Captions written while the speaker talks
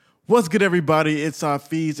What's good, everybody? It's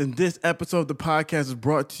Hafeez, and this episode of the podcast is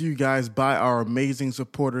brought to you guys by our amazing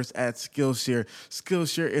supporters at Skillshare.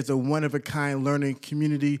 Skillshare is a one-of-a-kind learning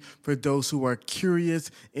community for those who are curious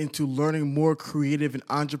into learning more creative and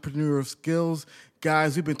entrepreneurial skills.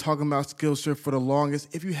 Guys, we've been talking about Skillshare for the longest.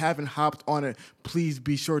 If you haven't hopped on it, please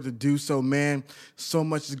be sure to do so, man. So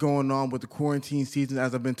much is going on with the quarantine season,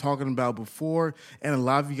 as I've been talking about before, and a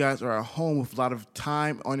lot of you guys are at home with a lot of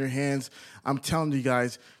time on your hands. I'm telling you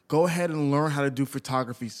guys, go ahead and learn how to do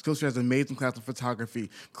photography. Skillshare has an amazing class on photography,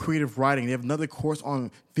 creative writing. They have another course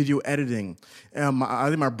on video editing. I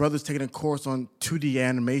think my brother's taking a course on 2D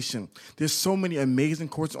animation. There's so many amazing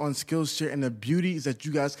courses on Skillshare, and the beauty is that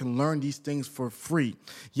you guys can learn these things for free.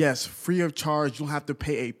 Yes, free of charge. You don't have to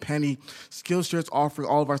pay a penny. Skillshare is offering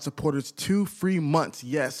all of our supporters 2 free months,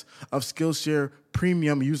 yes, of Skillshare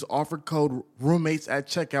Premium. Use offer code roommates at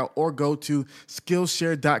checkout or go to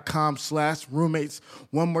Skillshare.com/roommates.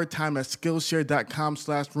 One more time, at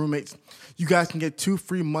Skillshare.com/roommates. You guys can get 2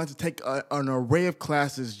 free months to take an array of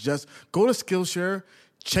classes. Just go to Skillshare,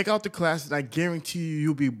 check out the classes. I guarantee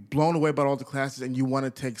you'll be blown away by all the classes, and you want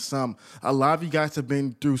to take some. A lot of you guys have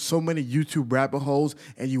been through so many YouTube rabbit holes,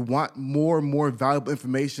 and you want more and more valuable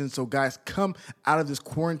information. So, guys, come out of this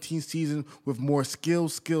quarantine season with more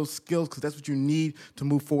skills, because that's what you need to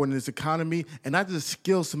move forward in this economy. And not just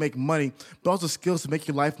skills to make money, but also skills to make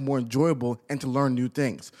your life more enjoyable and to learn new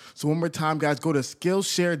things. So, one more time, guys, go to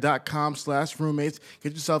Skillshare.com/roommates.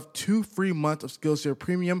 Get yourself 2 free months of Skillshare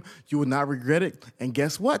Premium. You will not regret it. And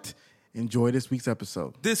guess what? Enjoy this week's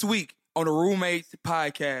episode. This week on the Roommates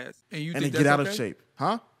podcast. And you think that's get out of shape.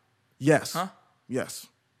 Huh? Yes. Huh? Yes.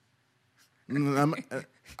 I'm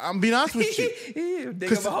being honest with you.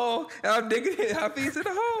 Digging a hole. I'm digging Hafeez in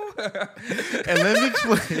the hole. And let me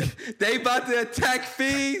explain. They about to attack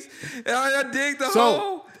Fees. And I dig the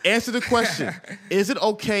hole. Answer the question. Is it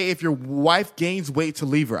okay if your wife gains weight to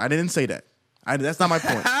leave her? I didn't say that. That's not my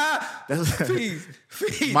point.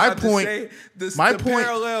 Fees. My point. My point.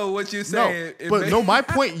 Parallel what you're saying. My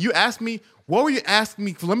point. You asked me. What were you asking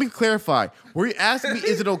me? Let me clarify. Were you asking me?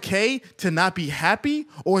 Is it okay to not be happy,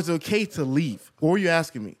 or is it okay to leave? What were you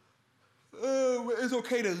asking me? It's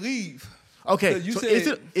okay to leave. Okay, so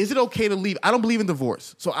is it okay to leave? I don't believe in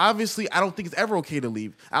divorce. So obviously, I don't think it's ever okay to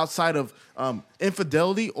leave outside of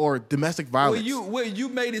infidelity or domestic violence. Well, you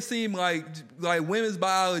made it seem like women's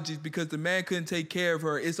biology, because the man couldn't take care of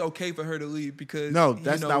her, it's okay for her to leave because... No,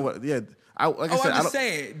 that's not what... Yeah, I'm just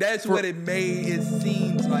saying. That's what it made it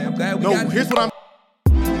seem like. I'm glad we got... Here's what I'm...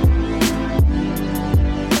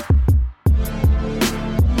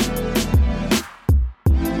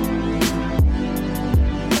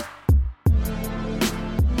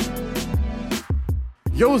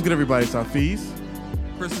 Yo, what's good, everybody? It's Hafeez.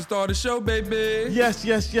 Chris, to start the show, baby.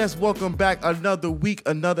 Yes. Welcome back. Another week,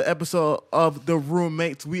 another episode of The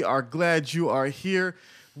Roommates. We are glad you are here.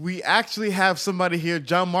 We actually have somebody here.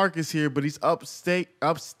 John Mark is here, but he's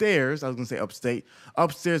upstairs. I was going to say upstate.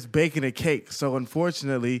 Upstairs baking a cake. So,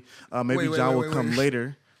 unfortunately, maybe John will come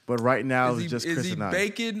later. But right now, it's just Chris and I. Is he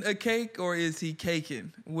baking a cake or is he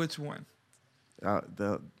caking? Which one?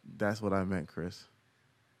 That's what I meant, Chris.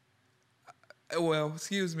 Well,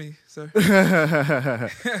 excuse me, sir. Yeah.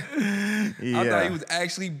 I thought he was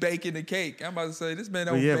actually baking a cake. I'm about to say, this man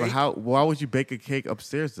don't bake. But why would you bake a cake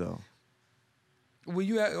upstairs, though? Well,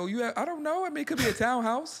 I don't know. I mean, it could be a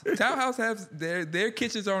townhouse. Townhouse have their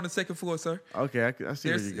kitchens are on the second floor, sir. Okay, I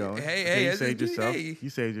see where you're going. Hey, you saved yourself. You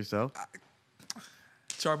saved yourself.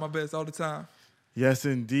 Try my best all the time. Yes,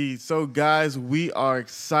 indeed. So, guys, we are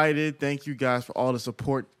excited. Thank you, guys, for all the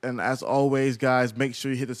support. And as always, guys, make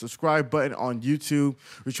sure you hit the subscribe button on YouTube.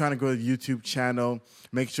 We're trying to grow the YouTube channel.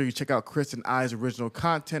 Make sure you check out Chris and I's original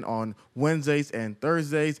content on Wednesdays and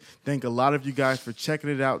Thursdays. Thank a lot of you guys for checking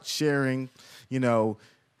it out, sharing,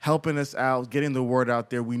 helping us out, getting the word out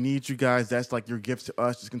there. We need you guys. That's like your gift to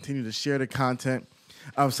us. Just continue to share the content.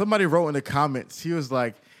 Somebody wrote in the comments, he was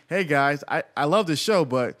like, hey, guys, I love this show,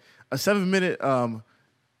 but a 7-minute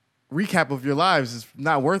recap of your lives is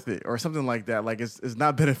not worth it, or something like that. Like, it's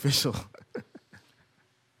not beneficial.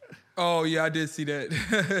 Oh, yeah, I did see that. A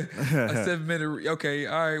 7-minute. Okay,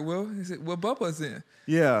 all right. Well, we'll bump us in.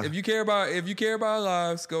 Yeah. If you care about our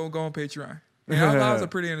lives, go on Patreon. And our lives are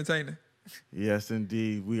pretty entertaining. Yes,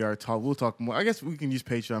 indeed. We'll talk more. I guess we can use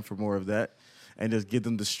Patreon for more of that and just give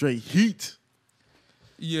them the straight heat.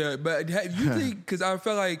 Yeah, but you think, because I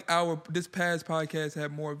felt like this past podcast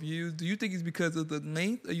had more views, do you think it's because of the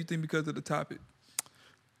length, or you think because of the topic?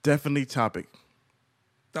 Definitely topic.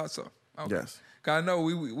 Thought so. Okay. Yes. Cause I know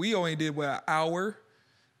we only did, an hour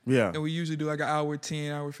Yeah. And we usually do like an hour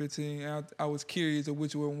 10, hour 15. And I was curious of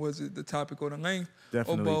which one was it, the topic or the length,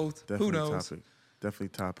 Definitely, or both. definitely Who knows? topic. Definitely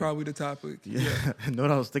topic. Probably the topic. Yeah. You know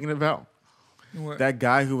what I was thinking about? What? That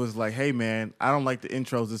guy who was like, hey, man, I don't like the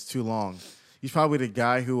intros. It's too long. He's probably the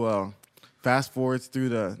guy who fast forwards through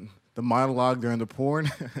the monologue during the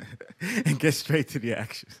porn and gets straight to the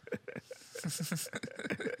action.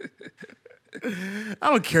 I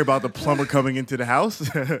don't care about the plumber coming into the house.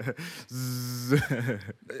 That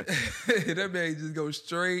man just go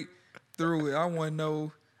straight through it. I want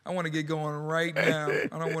to get going right now.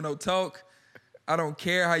 I don't want no talk. I don't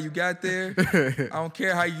care how you got there. I don't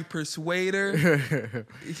care how you persuade her.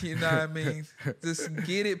 You know what I mean? Just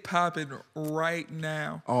get it popping right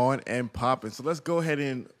now. On and popping. So let's go ahead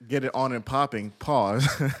and get it on and popping. Pause.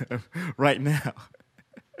 Right now.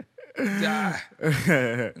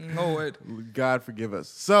 Lord. God forgive us.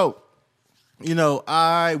 So, we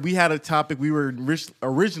had a topic. We were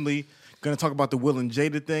originally going to talk about the Will and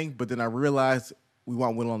Jada thing, but then I realized we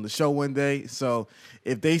want Will on the show one day. So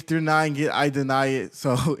if they denying it, I deny it.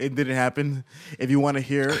 So it didn't happen. If you want to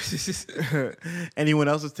hear anyone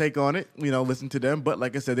else's take on it, listen to them. But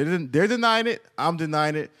like I said, they're denying it. I'm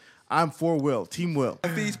denying it. I'm for Will. Team Will.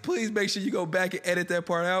 Please make sure you go back and edit that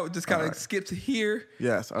part out. Just kind of skip to here.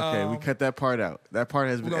 Yes. Okay. We cut that part out. That part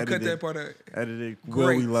has been edited. We're going to cut that part out. Edited.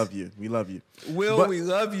 Will, we love you. We love you. Will, we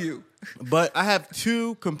love you. But I have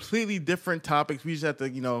two completely different topics. We just have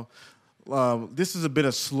to, this is a bit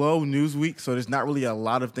of slow news week, so there's not really a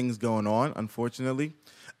lot of things going on, unfortunately.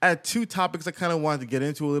 I had two topics I kind of wanted to get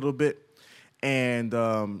into a little bit. And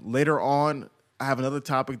later on, I have another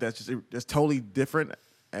topic that's totally different.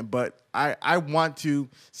 But I want to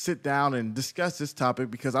sit down and discuss this topic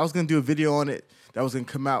because I was going to do a video on it that was going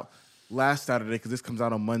to come out last Saturday because this comes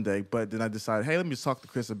out on Monday. But then I decided, hey, let me just talk to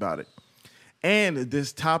Chris about it. And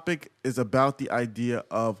this topic is about the idea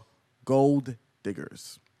of gold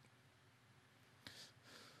diggers.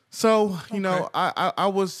 So,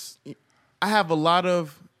 I have a lot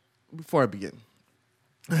of, before I begin,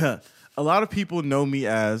 a lot of people know me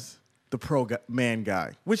as the man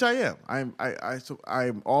guy, which I am.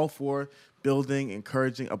 I'm all for building,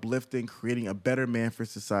 encouraging, uplifting, creating a better man for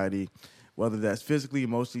society, whether that's physically,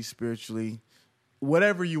 emotionally, spiritually,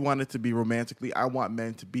 whatever you want it to be romantically. I want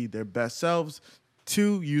men to be their best selves,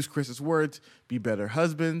 to use Chris's words, be better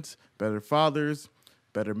husbands, better fathers,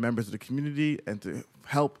 better members of the community, and to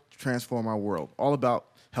help transform our world. All about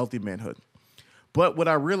healthy manhood. But what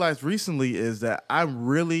I realized recently is that I'm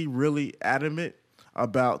really, really adamant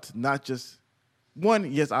about not just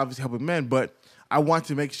yes, obviously helping men, but I want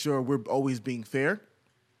to make sure we're always being fair.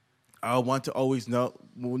 I want to always know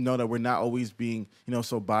that we're not always being,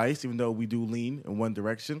 so biased, even though we do lean in one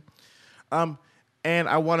direction. And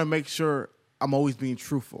I want to make sure I'm always being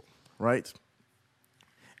truthful, right?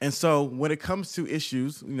 And so when it comes to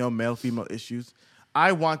issues, male-female issues,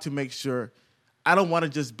 I want to make sure I don't want to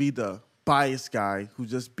just be the biased guy who's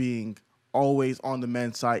just being always on the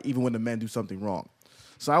men's side, even when the men do something wrong.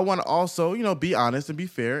 So I want to also, be honest and be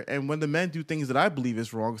fair. And when the men do things that I believe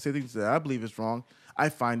is wrong, say things that I believe is wrong, I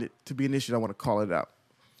find it to be an issue. I want to call it out.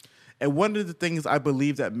 And one of the things I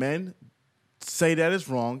believe that men say that is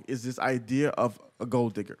wrong is this idea of a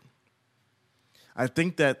gold digger. I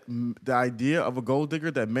think that the idea of a gold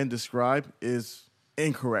digger that men describe is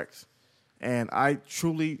incorrect. And I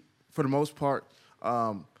truly, for the most part,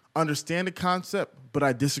 understand the concept, but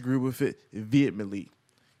I disagree with it vehemently.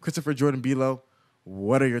 Christopher Jordan Below,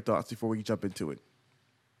 what are your thoughts before we jump into it?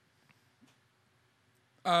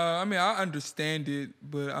 I understand it,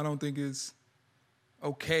 but I don't think it's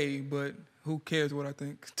okay. But who cares what I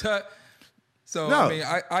think? So, no.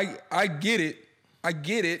 I get it. I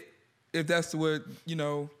get it if that's what,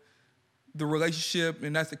 the relationship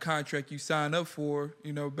and that's the contract you sign up for.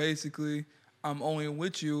 Basically, I'm only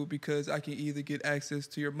with you because I can either get access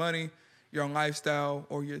to your money, your lifestyle,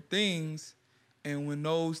 or your things. And when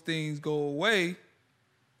those things go away,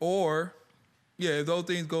 if those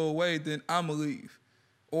things go away, then I'm going to leave.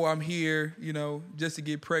 Or I'm here, just to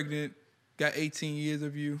get pregnant, got 18 years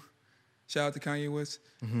of you. Shout out to Kanye West.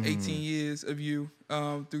 18 years of you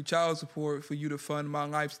through child support for you to fund my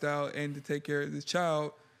lifestyle and to take care of this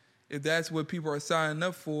child. If that's what people are signing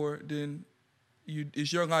up for, then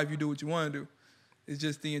it's your life. You do what you want to do. It's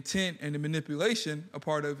just the intent and the manipulation a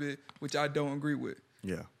part of it, which I don't agree with.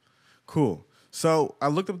 Yeah. Cool. So I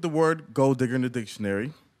looked up the word gold digger in the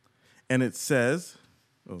dictionary, and it says...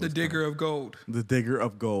 the digger of gold. The digger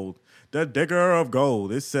of gold. The digger of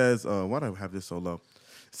gold. It says... why do I have this so low?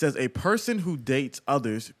 It says, a person who dates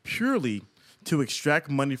others purely to extract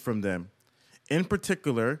money from them. In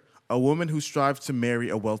particular, a woman who strives to marry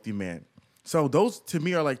a wealthy man. So those to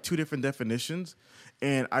me are like two different definitions,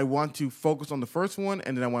 and I want to focus on the first one,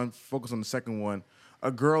 and then I want to focus on the second one.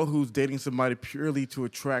 A girl who's dating somebody purely to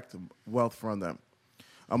attract wealth from them,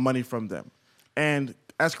 money from them. And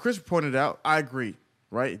as Chris pointed out, I agree,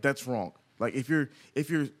 right? That's wrong. Like if you're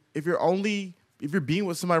being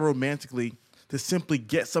with somebody romantically to simply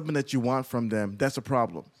get something that you want from them, that's a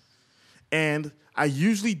problem. And I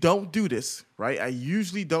usually don't do this, right? I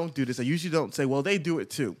usually don't say, well, they do it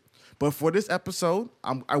too. But for this episode,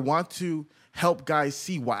 I want to help guys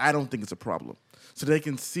see why I don't think it's a problem, so they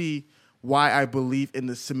can see why I believe in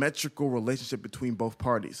the symmetrical relationship between both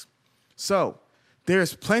parties. So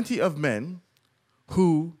there's plenty of men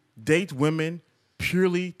who date women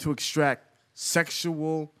purely to extract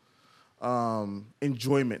sexual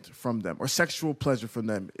enjoyment from them or sexual pleasure from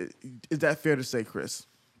them. Is that fair to say, Chris?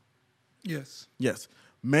 Yes. Yes.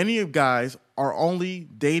 Many of guys are only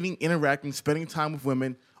dating, interacting, spending time with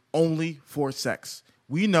women only for sex.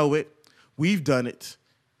 We know it. We've done it.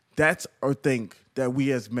 That's a thing that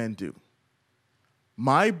we as men do.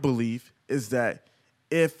 My belief is that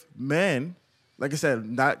if men, like I said,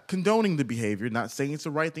 not condoning the behavior, not saying it's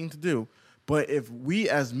the right thing to do, but if we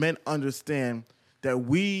as men understand that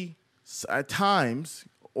we at times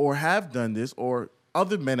or have done this or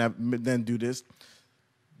other men then do this,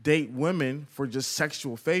 date women for just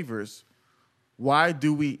sexual favors, why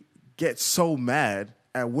do we get so mad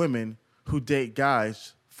at women who date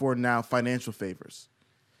guys for now financial favors?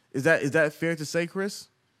 Is that fair to say, Chris?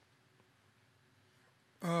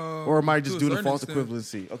 Or am I just doing a false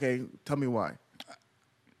equivalency? Okay, tell me why.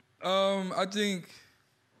 I think,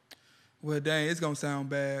 well, dang, it's going to sound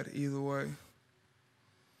bad either way.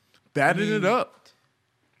 Batten it up.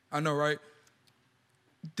 I know, right?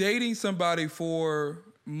 Dating somebody for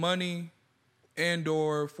money and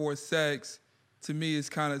or for sex, to me, is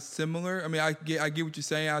kind of similar. I mean, I get what you're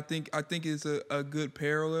saying. I think it's a good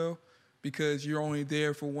parallel because you're only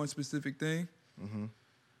there for one specific thing. Mm-hmm.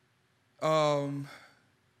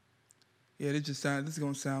 Yeah, this is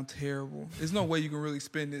gonna sound terrible. There's no way you can really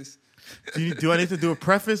spin this. Do I need to do a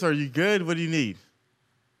preface? Are you good? What do you need?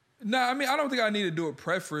 Nah, I mean, I don't think I need to do a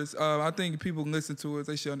preface. I think people listen to us,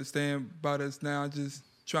 they should understand about us now. Just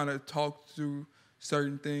trying to talk through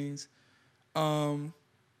certain things.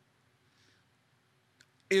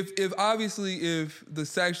 If obviously if the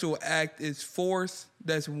sexual act is force,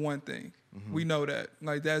 that's one thing. Mm-hmm. We know that.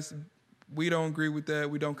 Like we don't agree with that.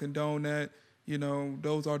 We don't condone that. You know,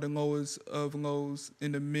 those are the lowest of lows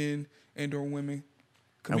in the men and or women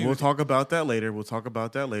community. And we'll talk about that later.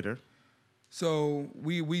 So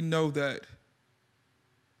we know that.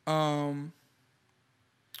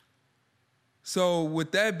 So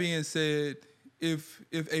with that being said, if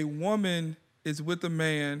a woman is with a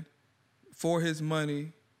man for his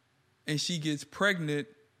money and she gets pregnant,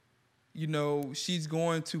 you know, she's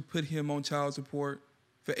going to put him on child support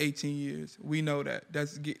for 18 years. We know that.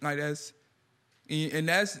 And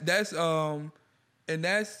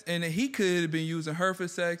he could have been using her for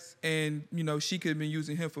sex, and you know she could have been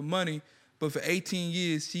using him for money. But for 18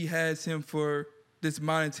 years, she has him for this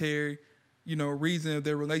monetary, you know, reason of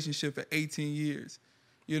their relationship for 18 years.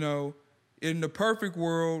 You know, in the perfect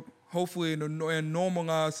world, hopefully in a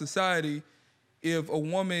normalized society, if a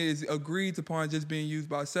woman is agreed upon just being used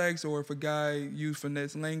by sex, or if a guy used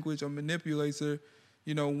finesse language or manipulates her,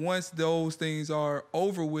 you know, once those things are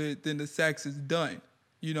over with, then the sex is done.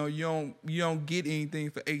 You know, you don't get anything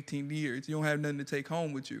for 18 years. You don't have nothing to take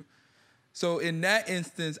home with you. So in that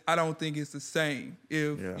instance, I don't think it's the same.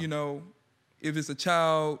 You know, if it's a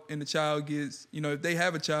child and the child gets, you know, if they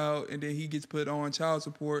have a child and then he gets put on child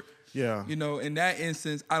support, you know, in that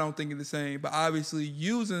instance, I don't think it's the same. But obviously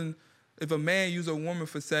if a man uses a woman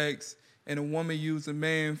for sex and a woman uses a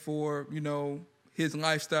man for, you know, his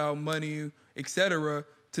lifestyle, money, etc.,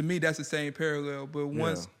 to me, that's the same parallel. But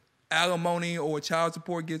once alimony or child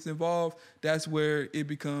support gets involved, that's where it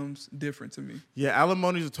becomes different to me. Yeah,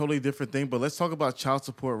 alimony is a totally different thing, but let's talk about child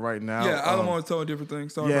support right now. Yeah, alimony is a totally different thing.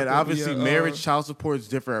 Sorry and obviously marriage child support is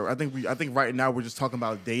different. I think right now we're just talking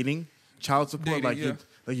about dating child support.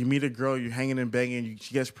 You meet a girl, you're hanging and banging,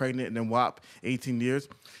 she gets pregnant, and then whop, 18 years.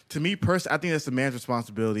 To me, personally, I think that's the man's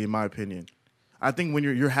responsibility, in my opinion. I think when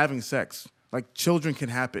you're having sex, like, children can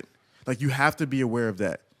happen. Like, you have to be aware of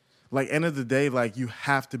that. Like, end of the day, like, you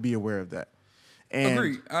have to be aware of that. And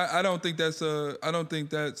agree. I don't think that's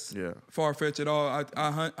far-fetched at all.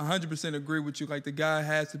 I 100% agree with you. Like, the guy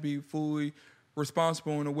has to be fully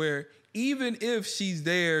responsible and aware, even if she's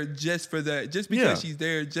there just for that. Just because she's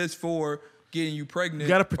there just for getting you pregnant, you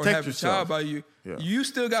gotta protect or having yourself. a child by you, you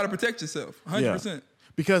still got to protect yourself, 100%.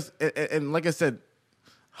 Because, and like I said,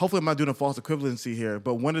 hopefully I'm not doing a false equivalency here,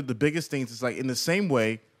 but one of the biggest things is like in the same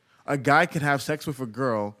way, a guy can have sex with a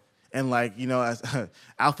girl and like, you know, as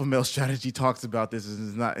alpha male strategy talks about this,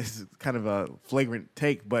 it's kind of a flagrant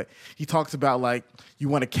take, but he talks about like you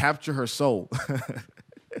want to capture her soul.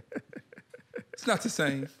 It's not the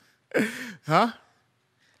same. Huh?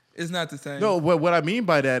 It's not the same. No, what I mean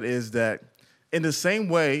by that is that in the same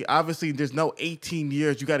way, obviously there's no 18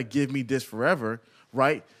 years, you got to give me this forever,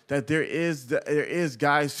 right? That there is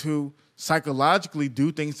guys who psychologically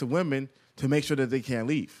do things to women to make sure that they can't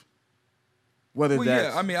leave. Whether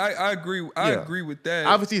that's, yeah, I mean, I agree. I agree with that.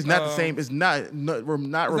 Obviously, it's not the same. It's not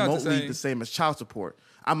remotely the same as child support.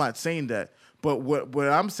 I'm not saying that, but what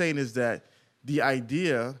I'm saying is that the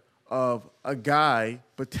idea of a guy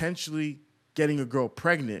potentially getting a girl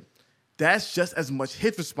pregnant, that's just as much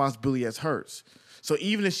his responsibility as hers. So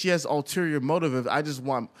even if she has ulterior motive, if I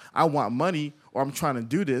want money or I'm trying to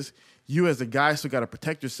do this, you as a guy still got to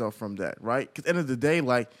protect yourself from that, right? Because at the end of the day,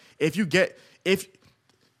 like if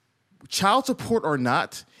child support or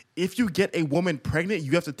not, if you get a woman pregnant,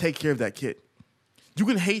 you have to take care of that kid. You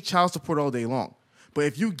can hate child support all day long, but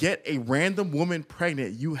if you get a random woman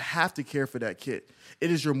pregnant, you have to care for that kid.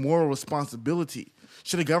 It is your moral responsibility.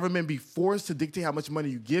 Should the government be forced to dictate how much money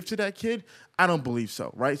you give to that kid? I don't believe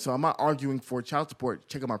so, right? So I'm not arguing for child support.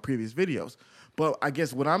 Check out my previous videos. But I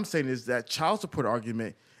guess what I'm saying is that child support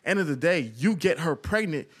argument, end of the day, you get her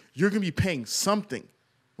pregnant, you're going to be paying something,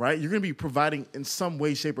 right? You're going to be providing in some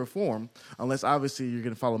way, shape, or form, unless obviously you're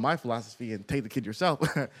going to follow my philosophy and take the kid yourself.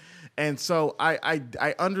 And so I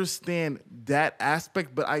understand that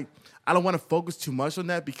aspect, but I don't want to focus too much on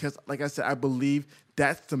that because, like I said, I believe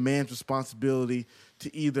that's the man's responsibility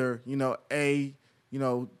to either,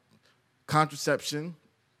 contraception,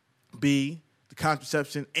 B, the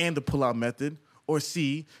contraception and the pull-out method, or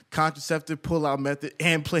C, contraceptive pull-out method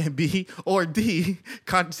and plan B, or D,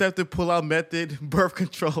 contraceptive pull-out method, birth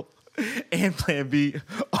control, and plan B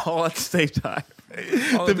all at the same time.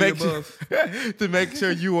 To make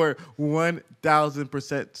sure you are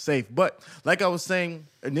 1,000% safe. But like I was saying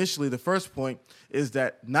initially, the first point is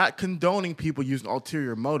that not condoning people using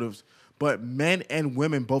ulterior motives, but men and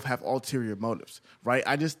women both have ulterior motives, right?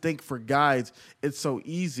 I just think for guys, it's so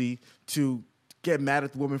easy to get mad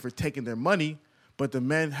at the women for taking their money, but the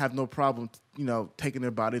men have no problem, taking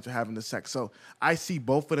their bodies or having the sex. So I see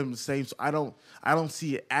both of them the same. So I don't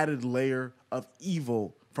see an added layer of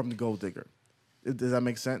evil from the gold digger. Does that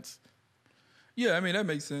make sense? Yeah, I mean that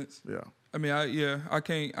makes sense. Yeah. I mean, I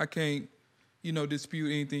can't,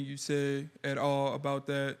 dispute anything you said at all about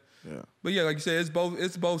that. Yeah. But yeah, like you said,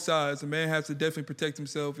 it's both sides. A man has to definitely protect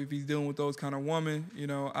himself if he's dealing with those kind of women.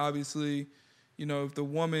 Obviously, if the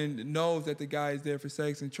woman knows that the guy is there for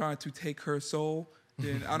sex and trying to take her soul,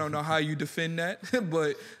 then I don't know how you defend that.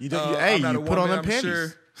 But you put on them panties.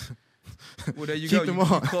 Sure. Well, there you Keep go. them You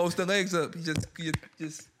on. close the legs up. You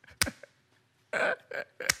just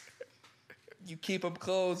you keep them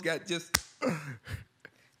closed.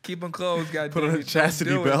 Keep them closed. Put on a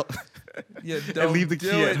chastity belt. Yeah, and leave the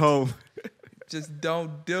key at home. Just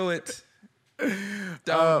don't do it.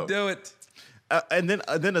 Don't do it. And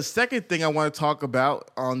then the second thing I want to talk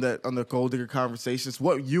about on the gold digger conversations,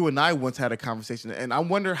 what you and I once had a conversation, and I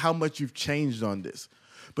wonder how much you've changed on this.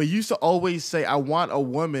 But you used to always say, I want a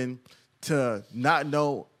woman to not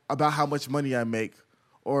know about how much money I make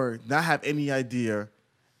or not have any idea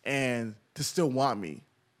and to still want me.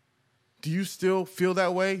 Do you still feel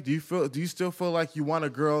that way? Do you still feel like you want a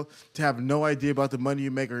girl to have no idea about the money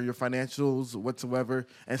you make or your financials whatsoever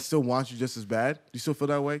and still want you just as bad? Do you still feel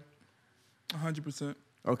that way? 100%.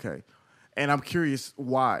 Okay. And I'm curious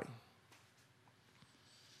why.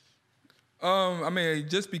 I mean,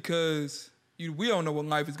 just because we don't know what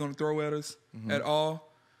life is going to throw at us at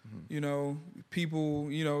all. Mm-hmm. People,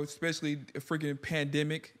 especially a freaking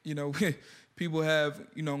pandemic, people have,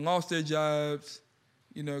 lost their jobs,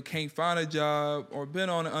 can't find a job or been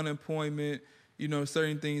on unemployment,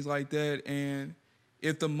 certain things like that. And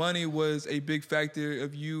if the money was a big factor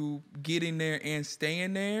of you getting there and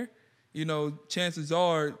staying there, chances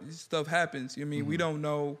are stuff happens. I mean, we don't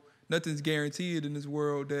know. Nothing's guaranteed in this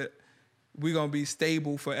world that we're going to be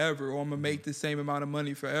stable forever or I'm going to make the same amount of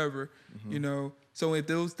money forever, So if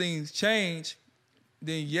those things change,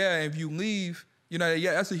 then, if you leave,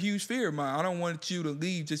 that's a huge fear of mine. I don't want you to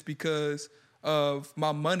leave just because of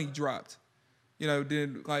my money dropped.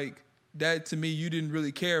 Then, like, that to me, you didn't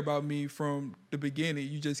really care about me from the beginning.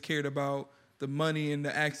 You just cared about the money and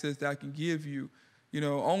the access that I can give you.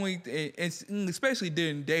 And especially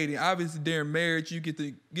during dating. Obviously, during marriage, you get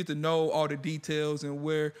to know all the details and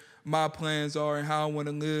where my plans are and how I want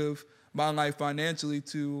to live my life financially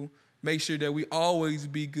to, make sure that we always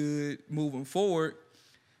be good moving forward.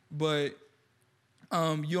 But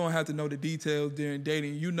you don't have to know the details during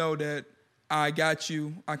dating. You know that I got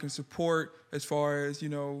you. I can support as far as,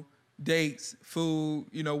 dates, food,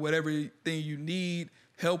 whatever thing you need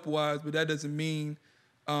help-wise. But that doesn't mean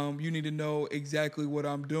you need to know exactly what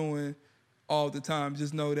I'm doing all the time.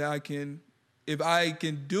 Just know that if I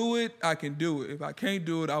can do it, I can do it. If I can't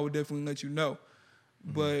do it, I would definitely let you know.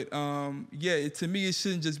 Mm-hmm. But to me, it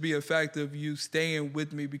shouldn't just be a fact of you staying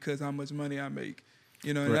with me because how much money I make.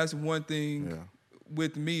 And that's one thing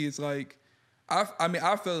with me. It's like,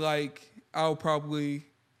 I feel like I'll probably,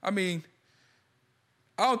 I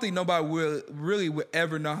don't think nobody would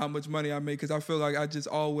ever know how much money I make because I feel like I just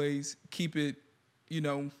always keep it,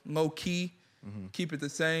 low key, keep it the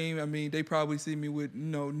same. They probably see me with,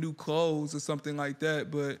 new clothes or something like that,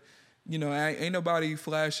 but, ain't nobody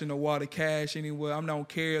flashing a wad of cash anywhere. I don't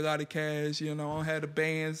carry a lot of cash, I don't have the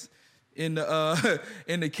bands in the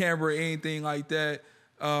in the camera or anything like that.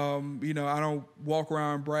 I don't walk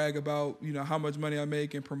around and brag about, how much money I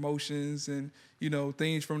make in promotions and,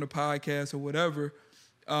 things from the podcast or whatever.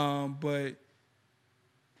 But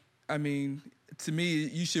to me,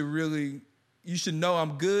 you should know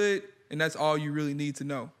I'm good, and that's all you really need to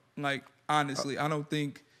know. Like, honestly, I don't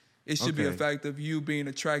think it should be a fact of you being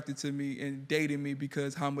attracted to me and dating me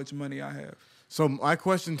because how much money I have. So my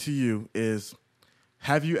question to you is,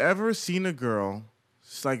 have you ever seen a girl,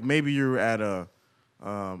 it's like maybe you're at a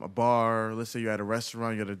bar, let's say you're at a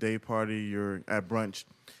restaurant, you're at a day party, you're at brunch,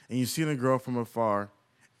 and you've seen a girl from afar,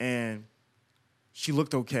 and she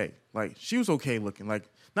looked okay. Like, she was okay looking. Like,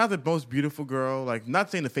 not the most beautiful girl. Like, not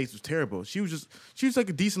saying the face was terrible. She was like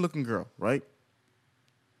a decent looking girl, right?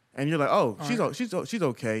 And you're like, oh, she's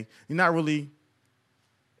okay. You're not really.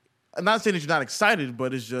 I'm not saying that you're not excited,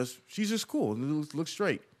 but she's just cool. It looks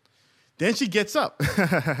straight. Then she gets up,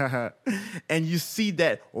 and you see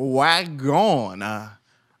that wagon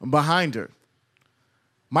behind her.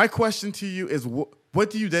 My question to you is, what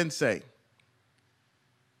do you then say?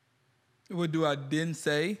 What do I then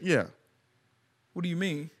say? Yeah. What do you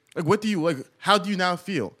mean? Like, how do you now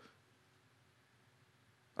feel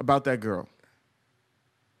about that girl?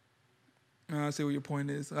 I see what your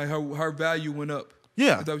point is. Like, her value went up.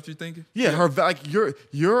 Yeah. Is that what you're thinking? Yeah.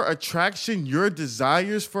 Your attraction, your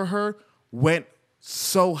desires for her went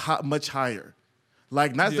so much higher.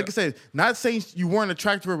 Like, like I said, not saying you weren't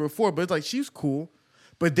attracted to her before, but it's like, she's cool.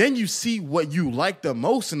 But then you see what you like the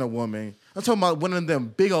most in a woman. I'm talking about one of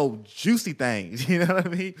them big old juicy things. You know what I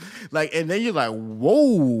mean? Like, and then you're like,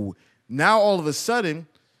 whoa. Now all of a sudden,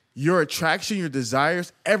 your attraction, your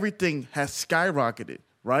desires, everything has skyrocketed,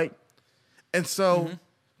 right? And so,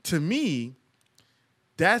 to me,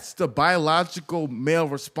 that's the biological male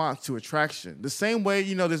response to attraction. The same way,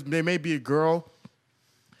 there may be a girl,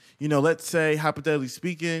 let's say, hypothetically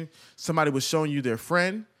speaking, somebody was showing you their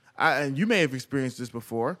friend, and you may have experienced this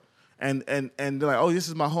before, and they're like, oh, this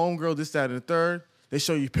is my homegirl, this, that, and the third. They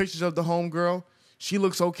show you pictures of the homegirl. She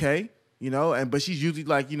looks okay, but she's usually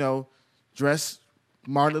like, dressed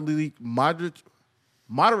moderately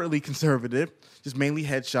conservative, just mainly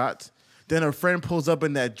headshots. Then her friend pulls up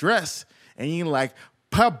in that dress, and you're like,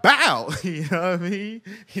 pa-bow, you know what I mean?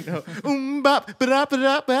 Bop, ba-da,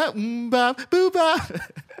 ba-da, ba, bop, boo, bop.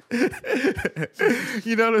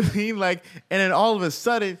 You know what I mean? Like, and then all of a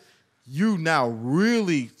sudden, you now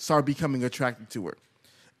really start becoming attracted to her.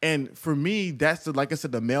 And for me, that's like I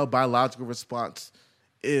said, the male biological response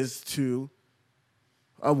is to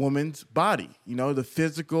a woman's body. The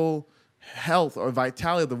physical health or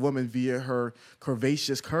vitality of the woman via her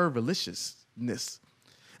curvaceousness.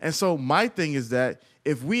 And so my thing is that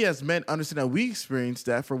if we as men understand that we experience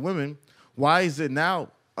that for women, why is it now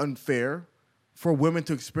unfair for women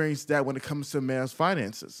to experience that when it comes to a man's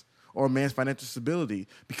finances or a man's financial stability?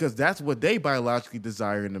 Because that's what they biologically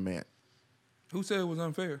desire in a man. Who said it was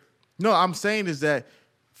unfair? No, I'm saying is that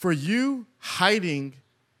for you hiding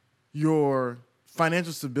your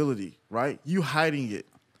financial stability, right? You hiding it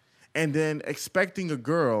and then expecting a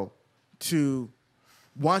girl to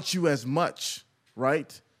want you as much,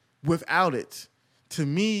 right? Without it, to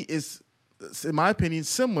me, is, in my opinion,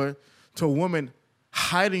 similar to a woman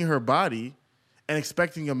hiding her body and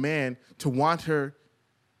expecting a man to want her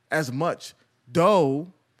as much.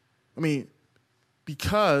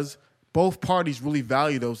 Because both parties really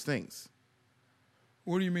value those things.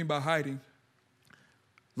 What do you mean by hiding?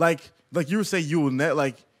 Like you were saying, you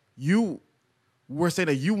were saying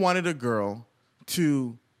that you wanted a girl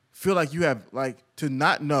to feel like you have, like, to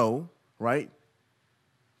not know, right,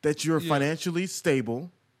 that you're financially stable,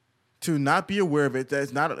 to not be aware of it, that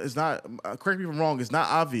it's not correct me if I'm wrong, it's not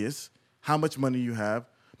obvious how much money you have,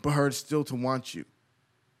 but her still to want you.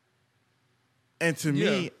 And to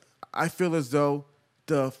me, I feel as though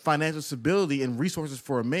the financial stability and resources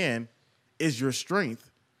for a man is your strength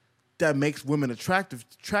that makes women attracted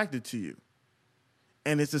to you.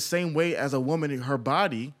 And it's the same way as a woman, her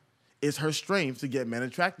body is her strength to get men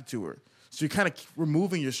attracted to her. So you're kind of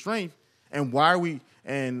removing your strength. And why are we,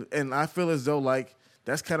 and I feel as though like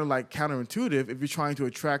that's kind of like counterintuitive if you're trying to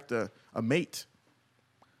attract a mate.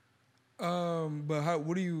 But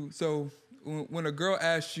what do you, so when a girl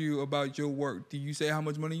asks you about your work, do you say how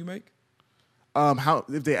much money you make?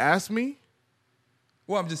 If they ask me?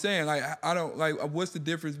 Well, I'm just saying, like, I don't, like, what's the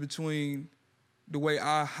difference between the way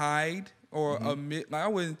I hide or admit?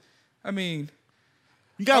 Like, I mean.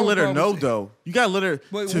 You gotta let her know, though. You gotta let her,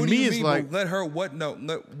 but to me, it's like. Let her what know?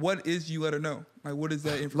 What is you let her know? Like, what is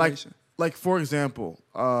that information? Like for example,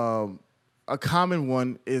 a common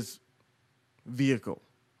one is vehicle,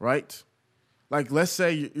 right? Like, let's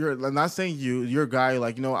say I'm not saying you're a guy,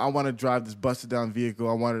 like, you know, I want to drive this busted down vehicle.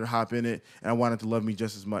 I wanted to hop in it, and I want it to love me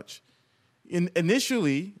just as much.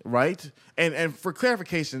 Initially, right? And for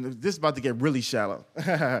clarification, this is about to get really shallow.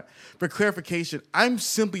 For clarification, I'm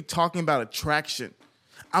simply talking about attraction.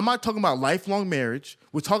 I'm not talking about lifelong marriage.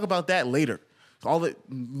 We'll talk about that later. All the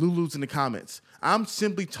Lulus in the comments. I'm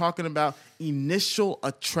simply talking about initial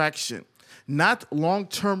attraction, not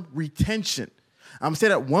long-term retention. I'm going to say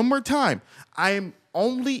that one more time. I am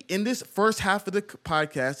only in this first half of the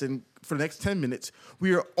podcast, and for the next 10 minutes,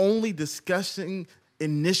 we are only discussing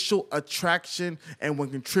initial attraction and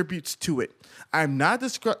what contributes to it. I'm not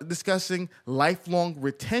discussing lifelong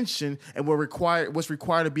retention and what's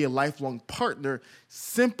required to be a lifelong partner,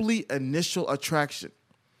 simply initial attraction.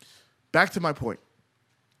 Back to my point.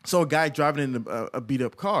 So a guy driving in a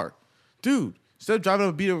beat-up car. Dude, instead of driving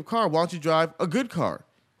a beat-up car, why don't you drive a good car?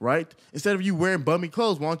 Right? Instead of you wearing bummy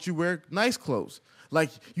clothes, why don't you wear nice clothes? Like,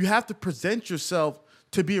 you have to present yourself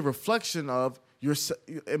to be a reflection of your,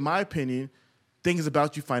 in my opinion, things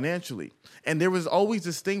about you financially. And there was always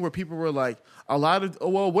this thing where people were like,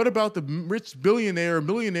 what about the rich billionaire or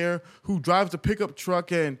millionaire who drives a pickup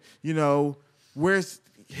truck and, you know, wears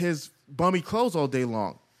his bummy clothes all day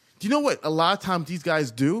long? Do you know what a lot of times these guys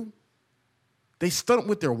do? They stunt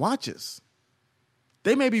with their watches.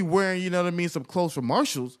 They may be wearing, you know what I mean, some clothes from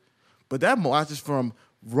Marshalls, but that watch is from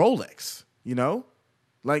Rolex, you know?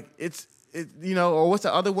 Like, it's you know, or what's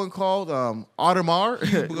the other one called?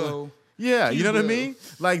 Audemars? Yeah, you know what I mean?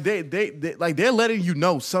 Like, they're letting you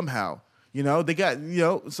know somehow, you know? They got, you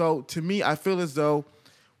know, so to me, I feel as though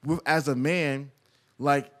as a man,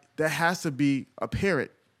 like, that has to be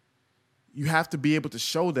apparent. You have to be able to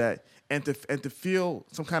show that and to feel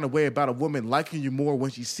some kind of way about a woman liking you more when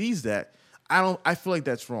she sees that. I feel like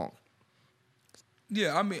that's wrong.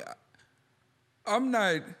 Yeah, I mean, I'm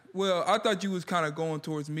not. Well, I thought you was kind of going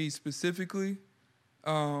towards me specifically.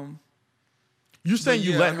 You're saying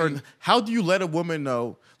you let her. How do you let a woman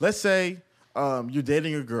know? Let's say you're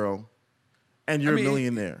dating a girl, and you're a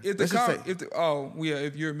millionaire. If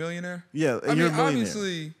you're a millionaire. Yeah, and you're a millionaire.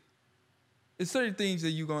 Obviously, it's certain things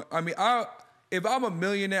that you going. I mean, if I'm a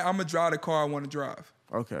millionaire, I'm gonna drive the car I want to drive.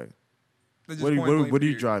 Okay. What are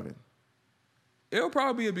you driving? It'll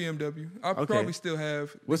probably be a BMW. I'll probably still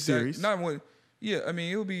have. What series? Not one. Yeah, I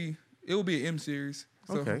mean, it'll be an M series.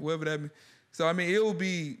 So whatever that means. So I mean, it will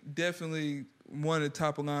be definitely one of the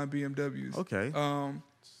top of line BMWs. Okay.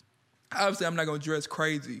 Obviously, I'm not gonna dress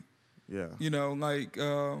crazy. Yeah. You know, like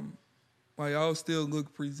I'll still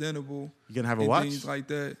look presentable. You gonna have a watch? Things like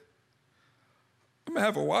that. I'm gonna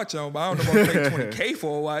have a watch on, but I don't know if I'm gonna pay $20K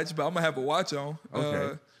for a watch. But I'm gonna have a watch on.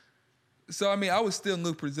 Okay. So I mean, I would still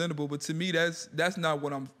look presentable, but to me, that's not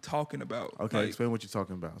what I'm talking about. Okay, like, explain what you're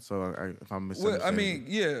talking about. So if I'm misunderstanding. Well, I mean,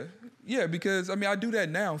 yeah, because I mean, I do that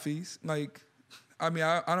now, Hafeez. Like, I mean,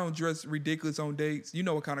 I don't dress ridiculous on dates. You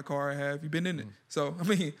know what kind of car I have. You've been in it, so I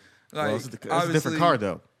mean, like, it's a different car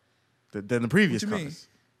though than the previous cars. Mean?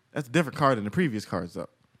 That's a different car than the previous cars though.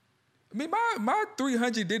 I mean, my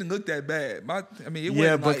 300 didn't look that bad. It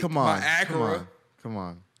wasn't like come on, my Acura. Come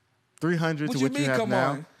on, 300 to what you have come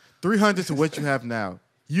now. On? 300 to what you have now.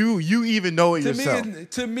 You even know it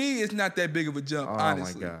yourself. To me, it's not that big of a jump,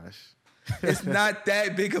 honestly. Oh, my gosh. It's not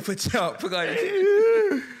that big of a jump. Like,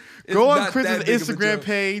 go on Chris's Instagram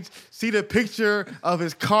page, see the picture of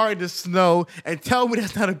his car in the snow, and tell me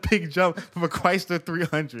that's not a big jump from a Chrysler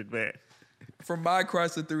 300, man. From my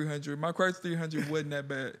Chrysler 300. My Chrysler 300 wasn't that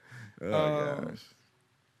bad. Oh, gosh.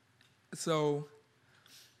 So,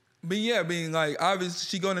 but yeah, I mean, like, obviously,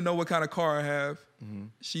 she's going to know what kind of car I have. Mm-hmm.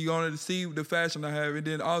 She going to see the fashion I have, and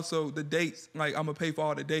then also the dates. Like, I'm gonna pay for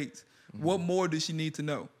all the dates. Mm-hmm. What more does she need to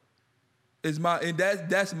know? And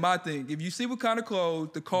that's my thing. If you see what kind of clothes,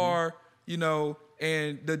 the car, you know,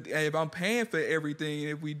 and if I'm paying for everything, and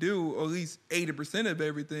if we do, or at least 80% of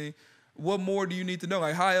everything, what more do you need to know?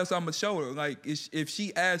 Like, how else I'm gonna show her? Like, if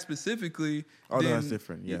she asks specifically, then, no, that's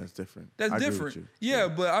different. Yeah, it's different. That's different. Yeah,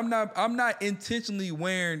 but I'm not intentionally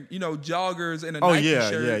wearing, you know, joggers and a Nike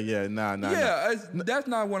shirt. Yeah. Nah. That's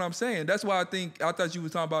not what I'm saying. That's why I thought you were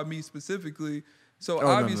talking about me specifically. So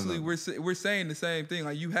obviously no. We're saying the same thing.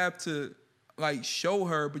 Like, you have to like show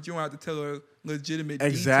her, but you don't have to tell her legitimate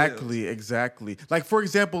details. Exactly. Like, for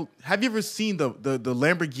example, have you ever seen the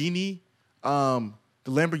Lamborghini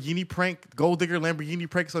the Lamborghini prank, gold digger Lamborghini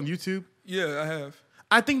pranks on YouTube? Yeah, I have.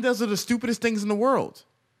 I think those are the stupidest things in the world.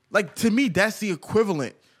 Like, to me, that's the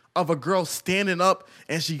equivalent of a girl standing up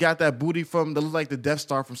and she got that booty from like the Death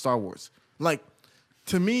Star from Star Wars. Like,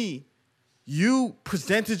 to me, you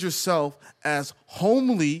presented yourself as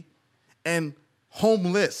homely and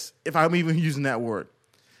homeless, if I'm even using that word.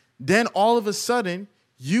 Then all of a sudden,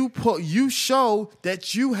 you show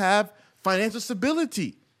that you have financial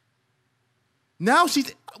stability. Now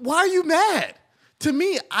why are you mad? To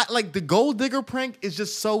me, like, the gold digger prank is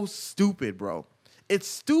just so stupid, bro. It's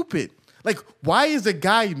stupid. Like, why is a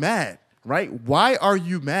guy mad, right? Why are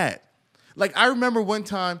you mad? Like, I remember one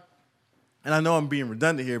time, and I know I'm being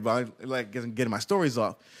redundant here, but I like getting my stories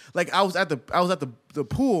off. Like, I was at the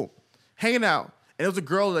pool hanging out, and there was a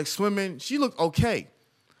girl like swimming. She looked okay.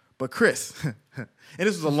 But Chris, and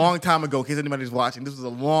this was a long time ago, in case anybody's watching. This was a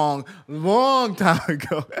long, long time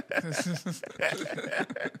ago.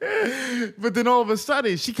 But then all of a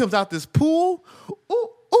sudden, she comes out this pool,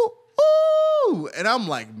 ooh, and I'm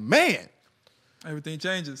like, man. Everything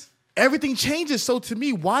changes. Everything changes. So to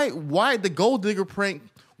me, why the gold digger prank,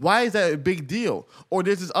 why is that a big deal? Or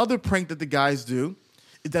there's this other prank that the guys do,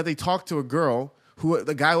 is that they talk to a girl,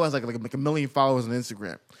 the guy who has like a million followers on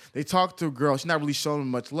Instagram. They talk to a girl. She's not really showing him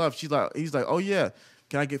much love. He's like, oh yeah,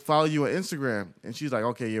 can I follow you on Instagram? And she's like,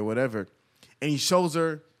 okay, yeah, whatever. And he shows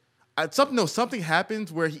her something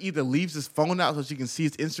happens where he either leaves his phone out so she can see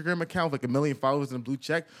his Instagram account with like 1 million followers and a blue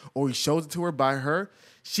check, or he shows it to her by her.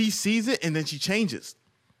 She sees it and then she changes.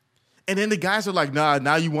 And then the guys are like, nah,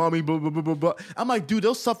 now you want me, blah, blah, blah, blah, blah. I'm like, dude,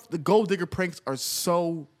 the gold digger pranks are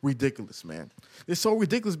so ridiculous, man. They're so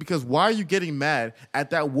ridiculous because why are you getting mad at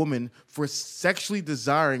that woman for sexually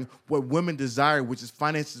desiring what women desire, which is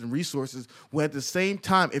finances and resources, when at the same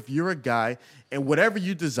time, if you're a guy and whatever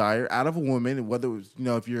you desire out of a woman, whether it's, you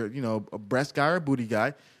know, if you're, you know, a breast guy or a booty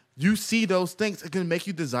guy, you see those things, it can make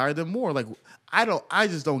you desire them more. Like, I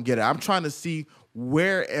just don't get it. I'm trying to see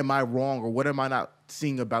where am I wrong or what am I not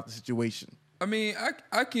seeing about the situation. I mean,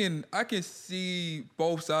 I can see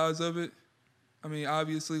both sides of it. I mean,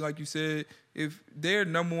 obviously, like you said, if their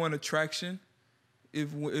number one attraction,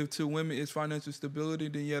 if to women is financial stability,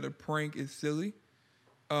 then yeah, the prank is silly.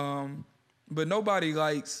 But nobody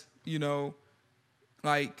likes, you know,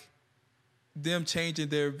 like them changing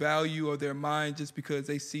their value or their mind just because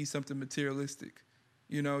they see something materialistic.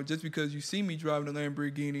 You know, just because you see me driving a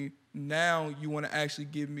Lamborghini, now you want to actually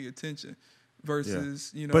give me attention.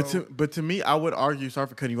 Versus, you know. But to me, I would argue, sorry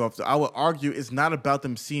for cutting you off, I would argue it's not about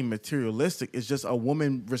them seeing materialistic. It's just a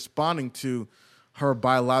woman responding to her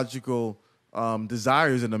biological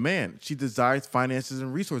desires in a man. She desires finances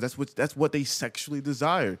and resources. That's what they sexually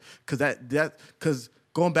desire. Because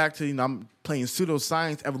going back to, you know, I'm playing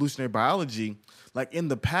pseudoscience, evolutionary biology, like in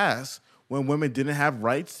the past, when women didn't have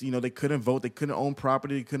rights, you know, they couldn't vote, they couldn't own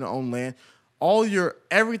property, they couldn't own land. All your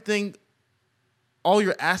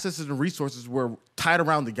assets and resources were tied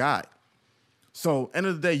around the guy. So, end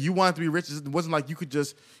of the day, you wanted to be rich. It wasn't like you could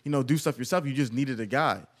just, you know, do stuff yourself. You just needed a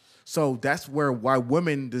guy. So that's why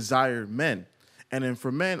women desire men. And then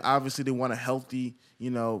for men, obviously, they want a healthy,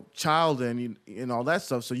 you know, child and all that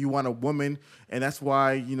stuff. So you want a woman, and that's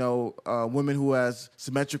why, you know, women who has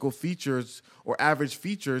symmetrical features or average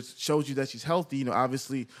features shows you that she's healthy. You know,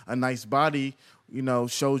 obviously, a nice body, you know,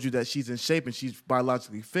 shows you that she's in shape and she's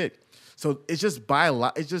biologically fit. So it's just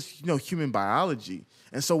you know, human biology.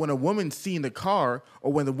 And so when a woman's seeing the car,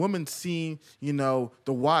 or when the woman's seeing, you know,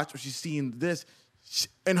 the watch, or she's seeing this,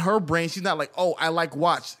 in her brain, she's not like, oh, I like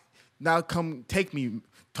watch. Now come take me,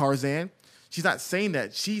 Tarzan. She's not saying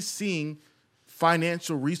that. She's seeing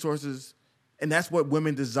financial resources, and that's what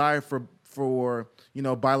women desire for you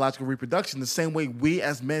know, biological reproduction. The same way we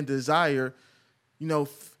as men desire, you know,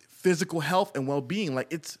 physical health and well-being.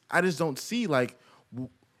 Like, I just don't see like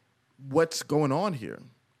what's going on here.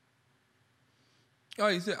 Oh,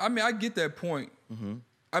 I mean, I get that point. Mm-hmm.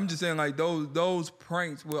 I'm just saying, like, those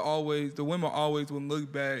pranks the women always will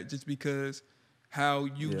look bad just because how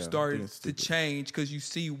you started to change because you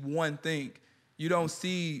see one thing. you don't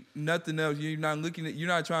see nothing else. You're not looking at. You're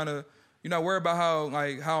not trying to. You're not worried about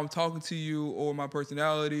how I'm talking to you or my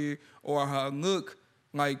personality or how I look.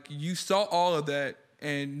 Like you saw all of that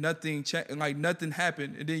and nothing nothing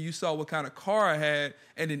happened. And then you saw what kind of car I had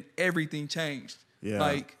and then everything changed. Yeah.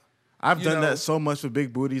 Like I've done that so much with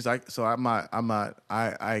big booties. I'm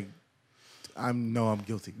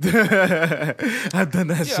guilty. I've done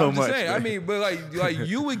that so I'm just much. Saying, I mean, but like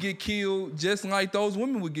you would get killed just like those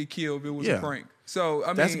women would get killed if it was a prank. So I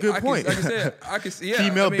mean, that's a good point. Like I said, I can see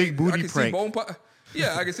female big booty prank.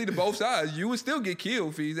 I can see the both sides. You would still get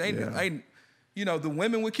killed, Fees. Ain't the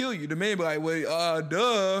women would kill you. The men be like, well,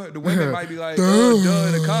 duh. The women might be like, duh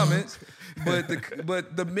in the comments. But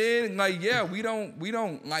the men, we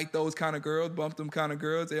don't like those kind of girls, bump them kind of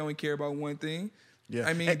girls. They only care about one thing. Yeah.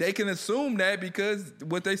 I mean, they can assume that because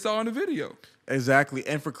what they saw in the video. Exactly.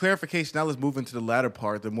 And for clarification, now let's move into the latter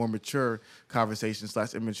part, the more mature conversation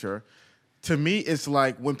 / immature. To me, it's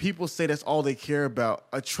like when people say that's all they care about,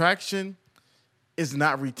 attraction is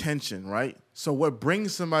not retention, right? So what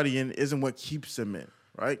brings somebody in isn't what keeps them in,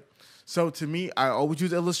 right? So to me, I always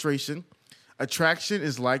use illustration. Attraction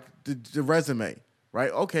is like the resume, right?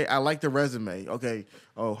 Okay, I like the resume. Okay,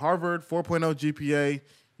 Harvard, 4.0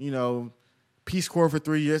 GPA, Peace Corps for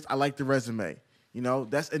 3 years. I like the resume.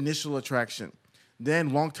 That's initial attraction. Then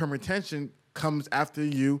long-term retention comes after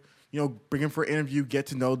you bring them for an interview, get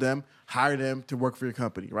to know them, hire them to work for your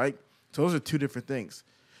company, right? So those are two different things.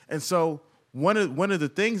 And so one of the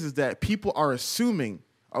things is that people are assuming,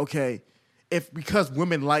 okay, if because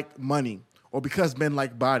women like money or because men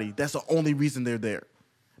like body, that's the only reason they're there.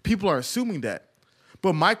 People are assuming that.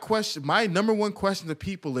 But my number one question to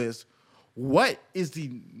people is, what is the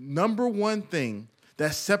number one thing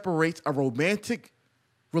that separates a romantic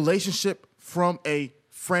relationship from a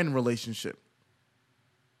friend relationship?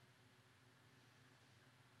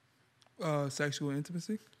 Sexual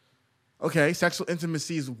intimacy. Okay, sexual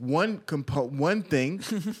intimacy is one thing,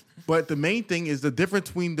 but the main thing is the difference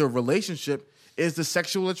between the relationship is the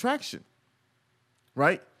sexual attraction,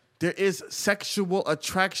 right? There is sexual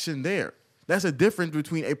attraction there. That's a difference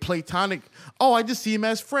between a platonic, I just see him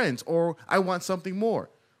as friends, or I want something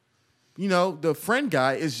more. The friend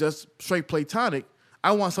guy is just straight platonic.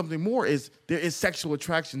 I want something more there is sexual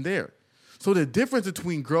attraction there. So the difference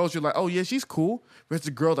between girls, you're like, oh yeah, she's cool, versus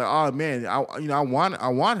the girl like, oh man, I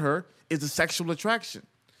want her, is the sexual attraction.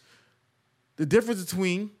 The difference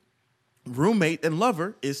between roommate and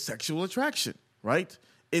lover is sexual attraction, right?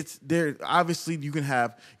 It's there. Obviously, you can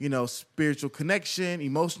have spiritual connection,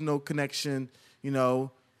 emotional connection,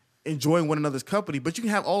 enjoying one another's company, but you can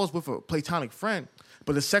have all this with a platonic friend.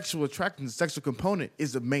 But the sexual attraction, the sexual component,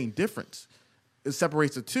 is the main difference. It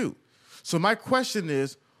separates the two. So my question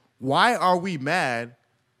is, why are we mad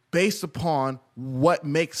based upon what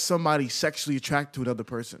makes somebody sexually attracted to another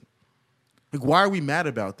person? Like, why are we mad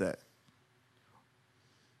about that?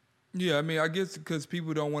 Yeah, I mean, I guess because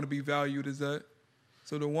people don't want to be valued as that.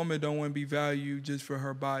 So the woman don't want to be valued just for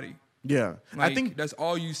her body. Yeah. I think that's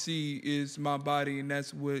all you see is my body, and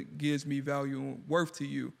that's what gives me value and worth to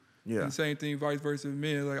you. Yeah. And the same thing, vice versa,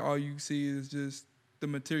 men. Like, all you see is just the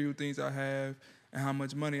material things I have and how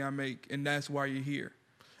much money I make, and that's why you're here.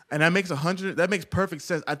 And that makes perfect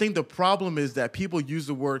sense. I think the problem is that people use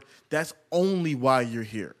the word, that's only why you're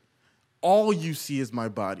here. All you see is my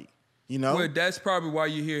body, Well, that's probably why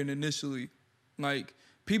you're here initially. Like,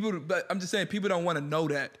 but I'm just saying, people don't want to know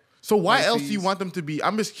that. So why else do you want them to be?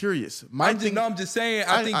 I'm just curious. I'm just saying,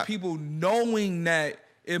 I think people knowing that,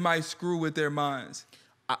 it might screw with their minds.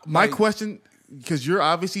 My question, because you're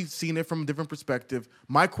obviously seeing it from a different perspective,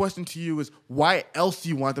 my question to you is, why else do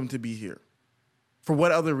you want them to be here? For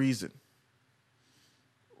what other reason?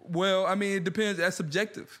 Well, I mean, it depends. That's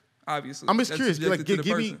subjective, obviously. I'm just curious. Like,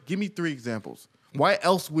 give me 3 examples. Why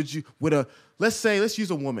else would you, let's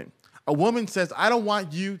use a woman. A woman says, I don't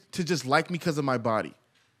want you to just like me because of my body.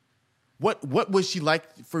 What would she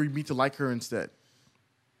like for me to like her instead?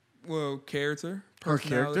 Well, character,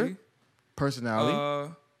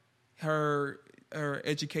 personality, her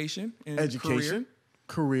education, and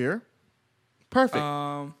career. Perfect.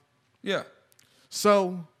 Yeah.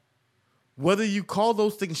 So, whether you call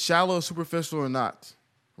those things shallow or superficial or not,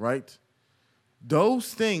 right?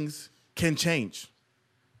 Those things can change.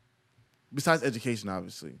 Besides education,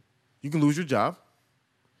 obviously. You can lose your job.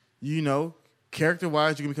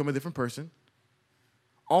 Character-wise, you can become a different person.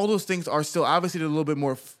 All those things are still, obviously, they're a little bit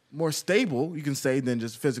more stable, you can say, than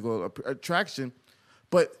just physical attraction.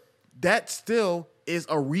 But that still is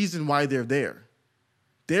a reason why they're there.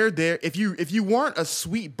 They're there. If you weren't a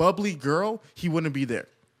sweet, bubbly girl, he wouldn't be there.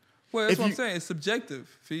 Well, that's what I'm saying. It's subjective,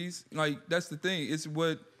 Fees. Like, that's the thing. It's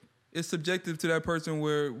what it's subjective to that person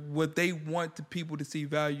where what they want the people to see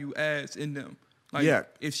value as in them. Like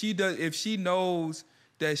if she knows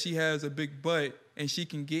that she has a big butt and she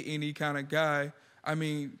can get any kind of guy, I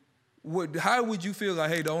mean, how would you feel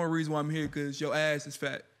like, hey, the only reason why I'm here because your ass is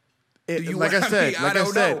fat? I'm not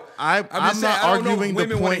arguing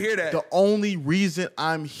the point. The only reason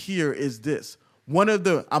I'm here is this.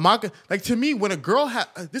 To me, when a girl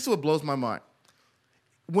this is what blows my mind.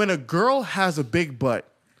 When a girl has a big butt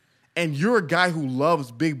and you're a guy who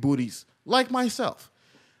loves big booties, like myself,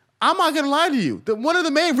 I'm not going to lie to you. One of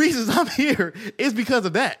the main reasons I'm here is because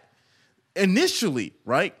of that. Initially,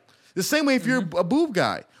 right? The same way if you're a boob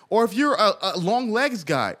guy, or if you're a long legs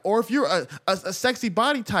guy, or if you're a sexy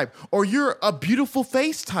body type, or you're a beautiful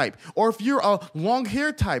face type, or if you're a long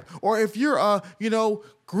hair type, or if you're a,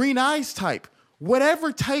 green eyes type,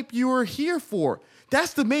 whatever type you are here for,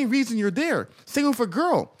 that's the main reason you're there. Same with a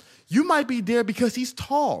girl. You might be there because he's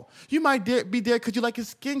tall. You might be there because you like his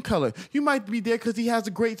skin color. You might be there because he has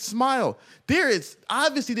a great smile. There's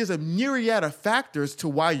a myriad of factors to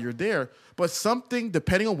why you're there, but something,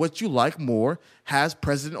 depending on what you like more, has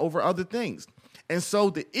precedent over other things. And so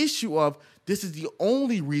the issue of this is the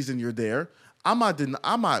only reason you're there, I'm not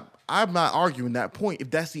arguing that point if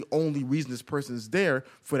that's the only reason this person is there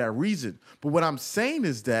for that reason. But what I'm saying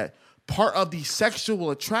is that part of the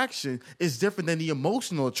sexual attraction is different than the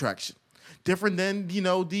emotional attraction, different than,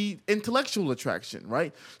 the intellectual attraction,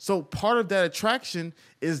 right? So part of that attraction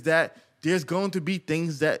is that there's going to be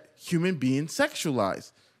things that human beings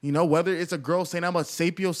sexualize. Whether it's a girl saying I'm a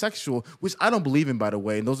sapiosexual, which I don't believe in, by the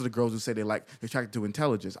way, and those are the girls who say they're attracted to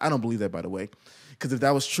intelligence. I don't believe that, by the way, because if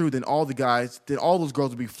that was true, then all those girls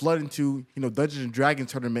would be flooding to, Dungeons and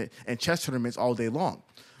Dragons tournament and chess tournaments all day long.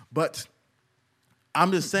 But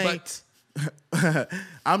I'm just saying,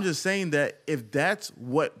 that if that's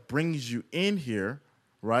what brings you in here,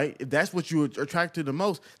 right? If that's what you attract to the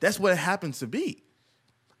most, that's what it happens to be.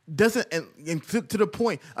 And to the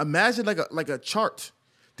point, imagine like a chart.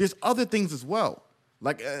 There's other things as well.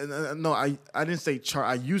 I didn't say chart.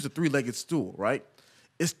 I used a three-legged stool, right?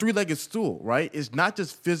 It's three-legged stool, right? It's not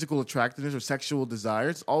just physical attractiveness or sexual desire.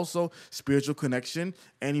 It's also spiritual connection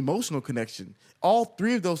and emotional connection. All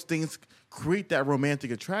three of those things create that romantic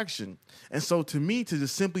attraction. And so to me, to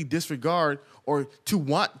just simply disregard or to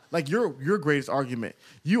want, like your greatest argument,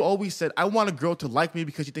 you always said, I want a girl to like me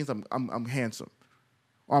because she thinks I'm handsome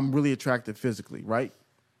or I'm really attractive physically, right?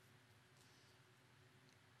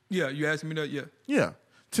 Yeah, you asked me that, yeah. Yeah.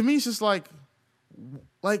 To me, it's just like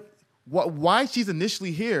why she's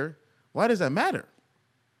initially here, why does that matter?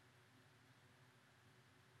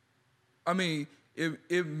 I mean,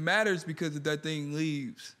 it matters because if that thing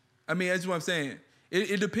leaves. I mean, that's what I'm saying.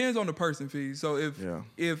 It depends on the person, Fee. So if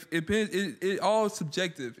it all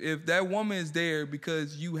subjective. If that woman is there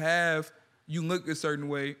because you look a certain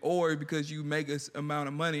way, or because you make an amount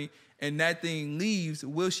of money, and that thing leaves,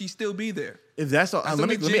 will she still be there? If that's all, let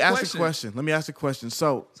me ask a question. Let me ask a question.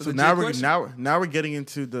 So now we're getting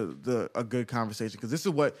into a good conversation, because this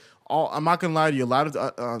is what I'm not gonna lie to you. A lot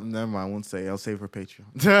of never mind. I won't say. I'll save for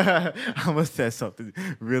Patreon. I almost said something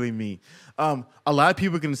really mean. A lot of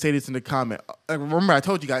people are gonna say this in the comment. Remember, I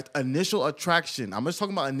told you guys initial attraction. I'm just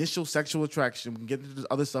talking about initial sexual attraction. We can get into this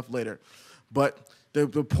other stuff later, but the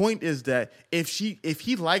point is that if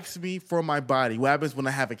he likes me for my body, what happens when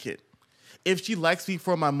I have a kid? If she likes me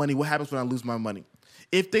for my money, what happens when I lose my money?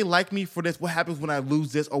 If they like me for this, what happens when I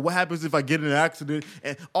lose this? Or what happens if I get in an accident?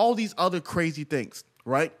 And all these other crazy things,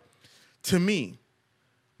 right? To me,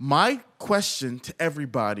 my question to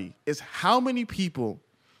everybody is, how many people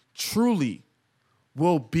truly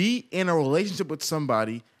will be in a relationship with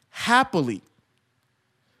somebody happily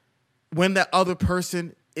when that other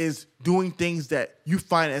person is doing things that you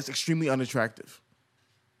find as extremely unattractive?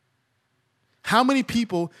 How many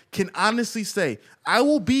people can honestly say, I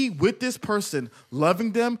will be with this person,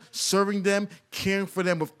 loving them, serving them, caring for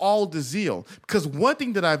them with all the zeal? Because one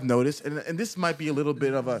thing that I've noticed, and this might be a little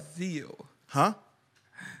bit of a... Zeal. Huh?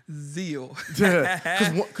 Zeal.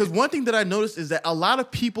 Because one thing that I noticed is that a lot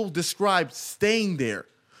of people describe staying there.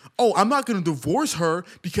 Oh, I'm not going to divorce her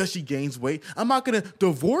because she gains weight. I'm not going to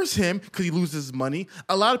divorce him because he loses money.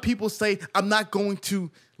 A lot of people say, I'm not going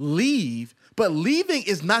to leave. But leaving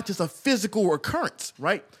is not just a physical occurrence,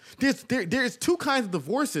 right? There's two kinds of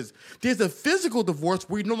divorces. There's a physical divorce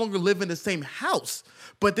where you no longer live in the same house.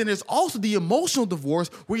 But then there's also the emotional divorce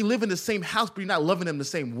where you live in the same house, but you're not loving them the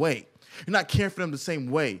same way. You're not caring for them the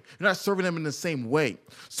same way. You're not serving them in the same way.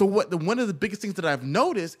 So one of the biggest things that I've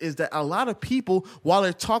noticed is that a lot of people, while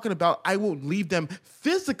they're talking about, I won't leave them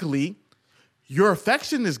physically, your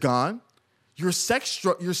affection is gone. Your sex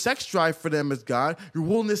drive for them is gone. Your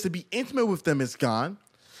willingness to be intimate with them is gone.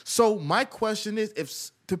 So my question is,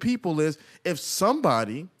 if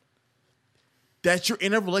somebody that you're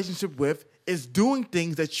in a relationship with is doing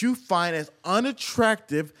things that you find as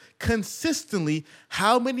unattractive consistently,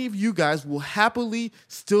 how many of you guys will happily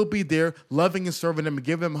still be there, loving and serving them and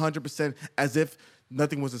giving them 100% as if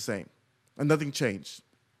nothing was the same and nothing changed?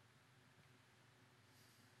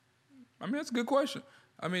 I mean, that's a good question.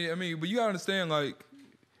 I mean, but you gotta understand, like,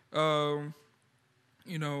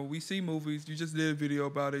 we see movies. You just did a video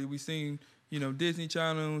about it. We seen, Disney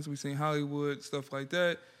channels. We seen Hollywood, stuff like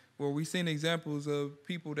that, where we seen examples of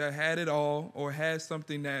people that had it all or had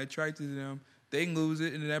something that attracted them. They lose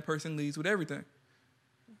it, and then that person leaves with everything.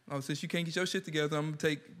 Oh, since you can't get your shit together, I'm gonna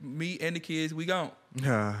take me and the kids. We gone.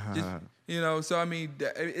 Just, so I mean,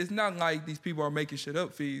 it's not like these people are making shit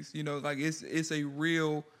up. Fees, like it's a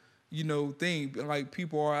real, thing. Like,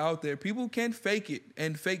 people are out there. People can fake it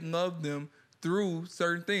and fake love them through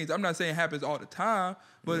certain things. I'm not saying it happens all the time,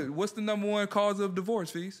 but what's the number one cause of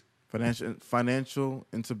divorce, Fees? Financial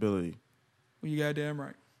instability. Well, you goddamn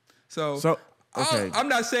right. So okay. I'm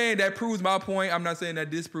not saying that proves my point. I'm not saying that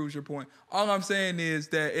disproves your point. All I'm saying is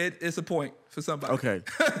that it's a point for somebody. Okay.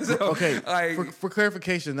 Okay. Like, for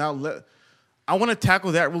clarification, now I want to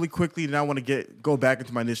tackle that really quickly, and I want to go back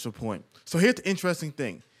into my initial point. So here's the interesting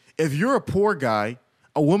thing. If you're a poor guy,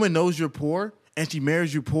 a woman knows you're poor, and she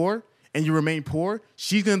marries you poor, and you remain poor,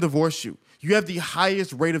 she's going to divorce you. You have the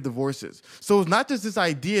highest rate of divorces. So it's not just this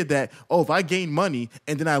idea that, if I gain money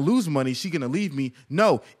and then I lose money, she's going to leave me.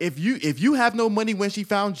 No, if you have no money when she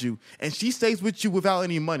found you and she stays with you without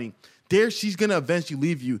any money, she's going to eventually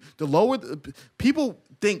leave you. People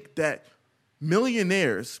think that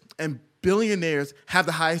millionaires and billionaires have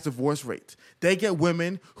the highest divorce rates. They get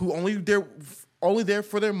women who only there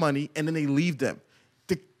for their money, and then they leave them.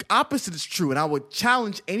 The opposite is true, and I would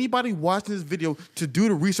challenge anybody watching this video to do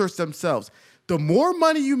the research themselves. The more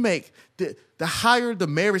money you make, the higher the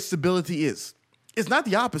marriage stability is. It's not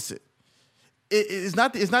the opposite. It's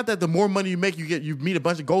not that the more money you make, you meet a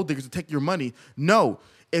bunch of gold diggers to take your money. No,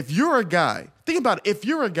 if you're a guy, think about it. If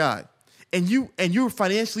you're a guy and you're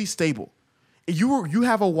financially stable, and you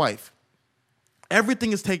have a wife,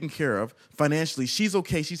 everything is taken care of financially. She's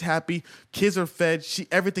okay. She's happy. Kids are fed.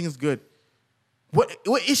 Everything is good. What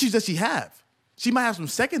issues does she have? She might have some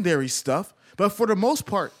secondary stuff, but for the most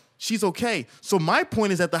part, she's okay. So my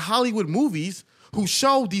point is that the Hollywood movies who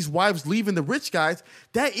show these wives leaving the rich guys,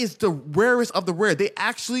 that is the rarest of the rare. They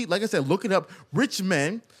actually, like I said, look it up, rich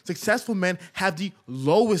men, successful men have the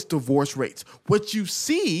lowest divorce rates. What you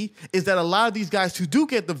see is that a lot of these guys who do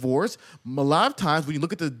get divorced, a lot of times when you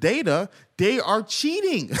look at the data, they are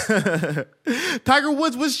cheating. Tiger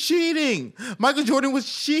Woods was cheating. Michael Jordan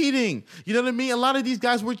was cheating. You know what I mean? A lot of these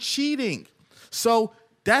guys were cheating. So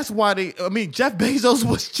that's why Jeff Bezos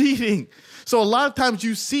was cheating. So a lot of times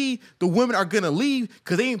you see the women are going to leave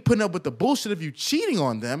because they ain't putting up with the bullshit of you cheating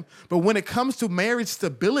on them. But when it comes to marriage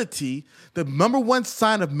stability, the number one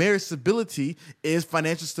sign of marriage stability is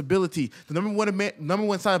financial stability. The number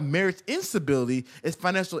one sign of marriage instability is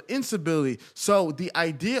financial instability. So the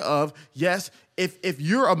idea of, yes, if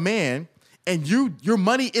you're a man and your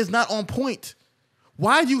money is not on point,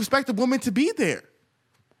 why do you expect a woman to be there?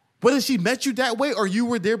 Whether she met you that way or you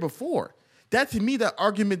were there before. That, to me, that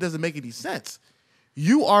argument doesn't make any sense.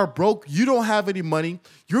 You are broke. You don't have any money.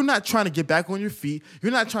 You're not trying to get back on your feet.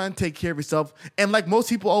 You're not trying to take care of yourself. And like most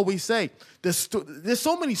people always say, there's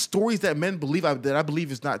so many stories that men believe that I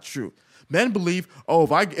believe is not true. Men believe,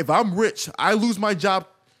 if I'm rich, I lose my job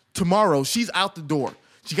tomorrow, she's out the door.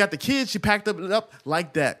 She got the kids. She packed it up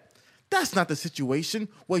like that. That's not the situation.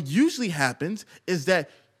 What usually happens is that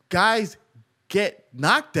guys get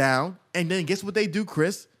knocked down, and then guess what they do,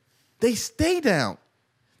 Chris? They stay down.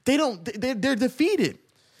 They're defeated.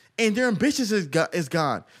 And their ambition is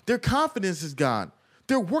gone. Their confidence is gone.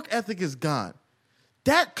 Their work ethic is gone.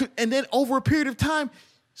 And then over a period of time,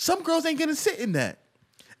 some girls ain't going to sit in that.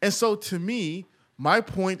 And so to me, my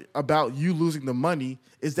point about you losing the money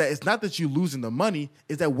is that it's not that you losing the money,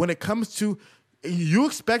 is that when it comes to you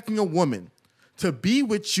expecting a woman to be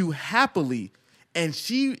with you happily and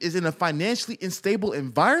she is in a financially unstable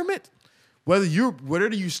environment, whether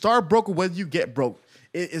you start broke or whether you get broke,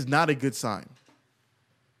 it is not a good sign.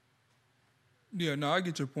 Yeah, no, I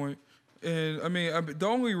get your point. And I mean, the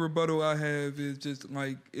only rebuttal I have is just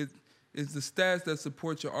like it's the stats that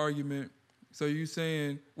support your argument. So you're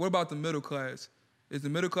saying, what about the middle class? Is the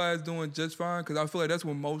middle class doing just fine? Because I feel like that's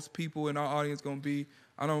what most people in our audience going to be.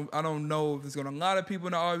 I don't know if there's going to be a lot of people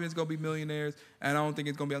in the audience going to be millionaires, and I don't think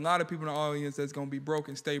it's going to be a lot of people in the audience that's going to be broke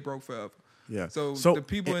and stay broke forever. Yeah. So the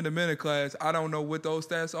people in the middle class, I don't know what those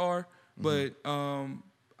stats are, but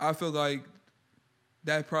I feel like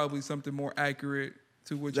that's probably something more accurate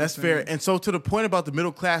to what you're saying. That's fair. And so to the point about the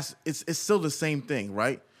middle class, it's still the same thing,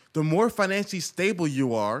 right? The more financially stable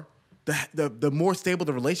you are, the more stable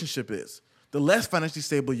the relationship is. The less financially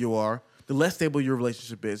stable you are, the less stable your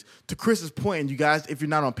relationship is. To Chris's point, and you guys, if you're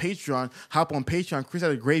not on Patreon, hop on Patreon. Chris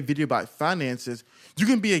had a great video about finances. You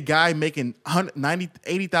can be a guy making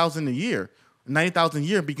 $80,000 a year, $90,000 a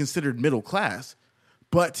year, and be considered middle class.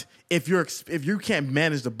 But if you can't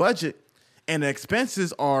manage the budget and the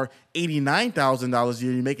expenses are $89,000 a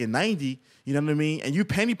year, you're making $90,000, you know what I mean? And you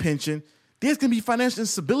penny pinching, there's gonna be financial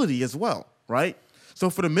instability as well, right? So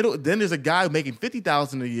for the middle, then there's a guy making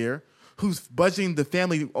 $50,000 a year who's budgeting the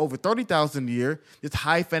family over $30,000 a year. It's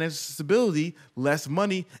high financial stability, less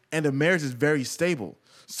money, and the marriage is very stable.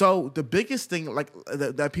 So the biggest thing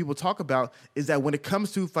that people talk about is that when it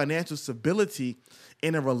comes to financial stability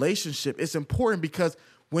in a relationship, it's important because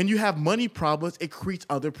when you have money problems, it creates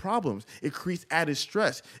other problems. It creates added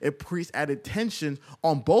stress. It creates added tension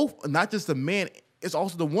on both, not just the man, it's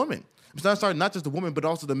also the woman. Not just the woman, but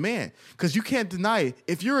also the man. Because you can't deny it.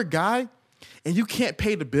 If you're a guy and you can't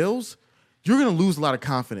pay the bills, you're going to lose a lot of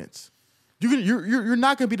confidence. You're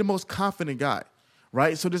not going to be the most confident guy,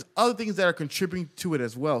 right? So there's other things that are contributing to it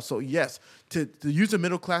as well. So yes, to use the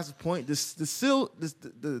middle class's point,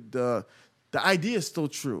 the idea is still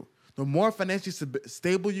true. The more financially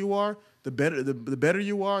stable you are, the better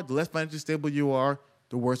you are. The less financially stable you are,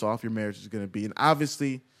 the worse off your marriage is going to be. And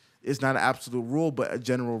obviously, it's not an absolute rule, but a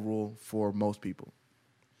general rule for most people.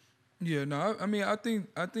 Yeah, no, I mean, I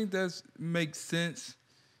think that makes sense,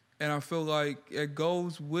 and I feel like it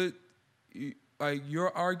goes with like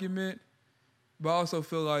your argument, but I also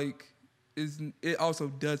feel like it also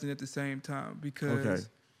doesn't at the same time because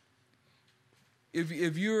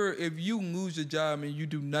if you lose your job and you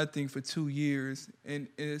do nothing for 2 years, and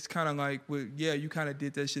it's kind of like, well, yeah, you kind of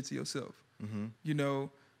did that shit to yourself, you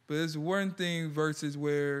know. But it's one thing versus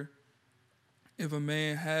where if a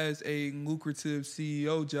man has a lucrative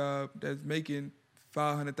CEO job that's making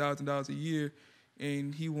 $500,000 a year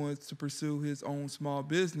and he wants to pursue his own small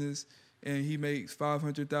business and he makes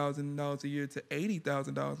 $500,000 a year to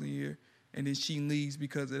 $80,000 a year, and then she leaves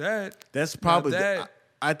because of that. That's probably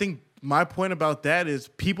I think my point about that is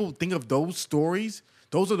people think of those stories.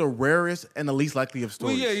 Those are the rarest and the least likely of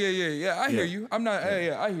stories. Well, yeah. I hear you. I'm not.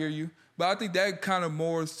 I hear you. But I think that kind of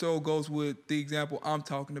more so goes with the example I'm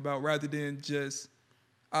talking about, rather than just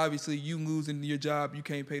obviously you losing your job, you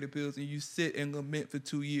can't pay the bills, and you sit and lament for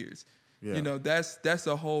 2 years. Yeah. You know, that's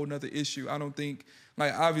a whole nother issue. I don't think,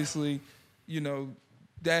 like, obviously, you know,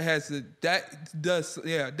 that's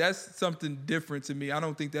something different to me. I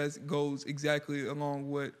don't think that goes exactly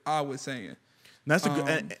along what I was saying. That's a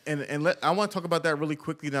good, I want to talk about that really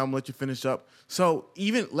quickly. Now I'm gonna let you finish up. So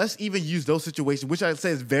let's even use those situations, which I say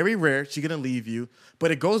is very rare. She's gonna leave you, but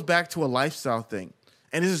it goes back to a lifestyle thing.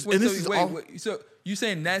 And So you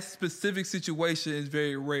saying that specific situation is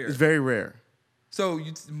very rare? It's very rare. So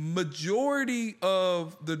majority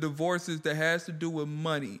of the divorces that has to do with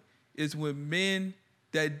money is with men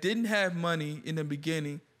that didn't have money in the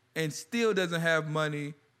beginning and still doesn't have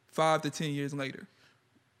money 5 to 10 years later.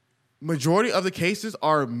 Majority of the cases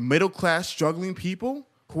are middle class struggling people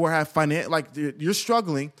who have like you're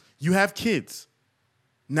struggling, you have kids.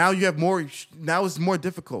 Now it's more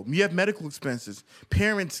difficult. You have medical expenses.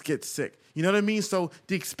 Parents get sick. You know what I mean? So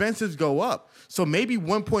the expenses go up. So maybe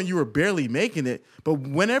one point you were barely making it, but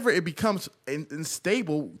whenever it becomes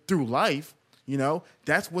unstable through life, you know,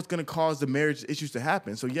 that's what's going to cause the marriage issues to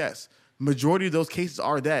happen. So yes, majority of those cases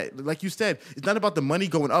are that. Like you said, it's not about the money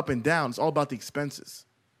going up and down. It's all about the expenses.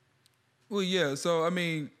 Well, yeah. So, I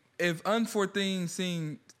mean, if unforeseen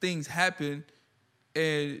things happen,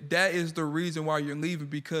 and that is the reason why you're leaving,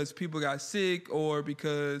 because people got sick or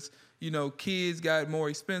because, you know, kids got more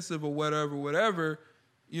expensive or whatever,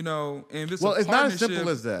 you know, and it's it's not as simple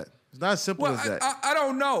as that. It's not as simple as that. I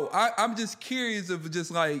don't know. I'm just curious of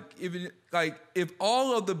just like if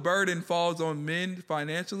all of the burden falls on men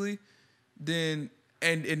financially, then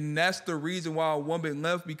and that's the reason why a woman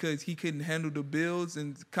left, because he couldn't handle the bills,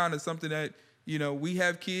 and kind of something that, you know, we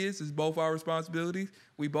have kids, it's both our responsibilities.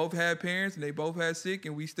 We both had parents and they both had sick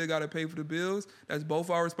and we still got to pay for the bills. That's both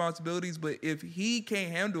our responsibilities. But if he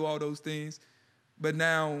can't handle all those things, but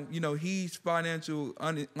now, you know, he's unstable,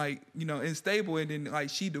 and then like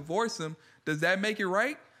she divorced him, does that make it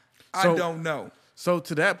right? I don't know. So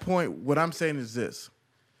to that point, what I'm saying is this.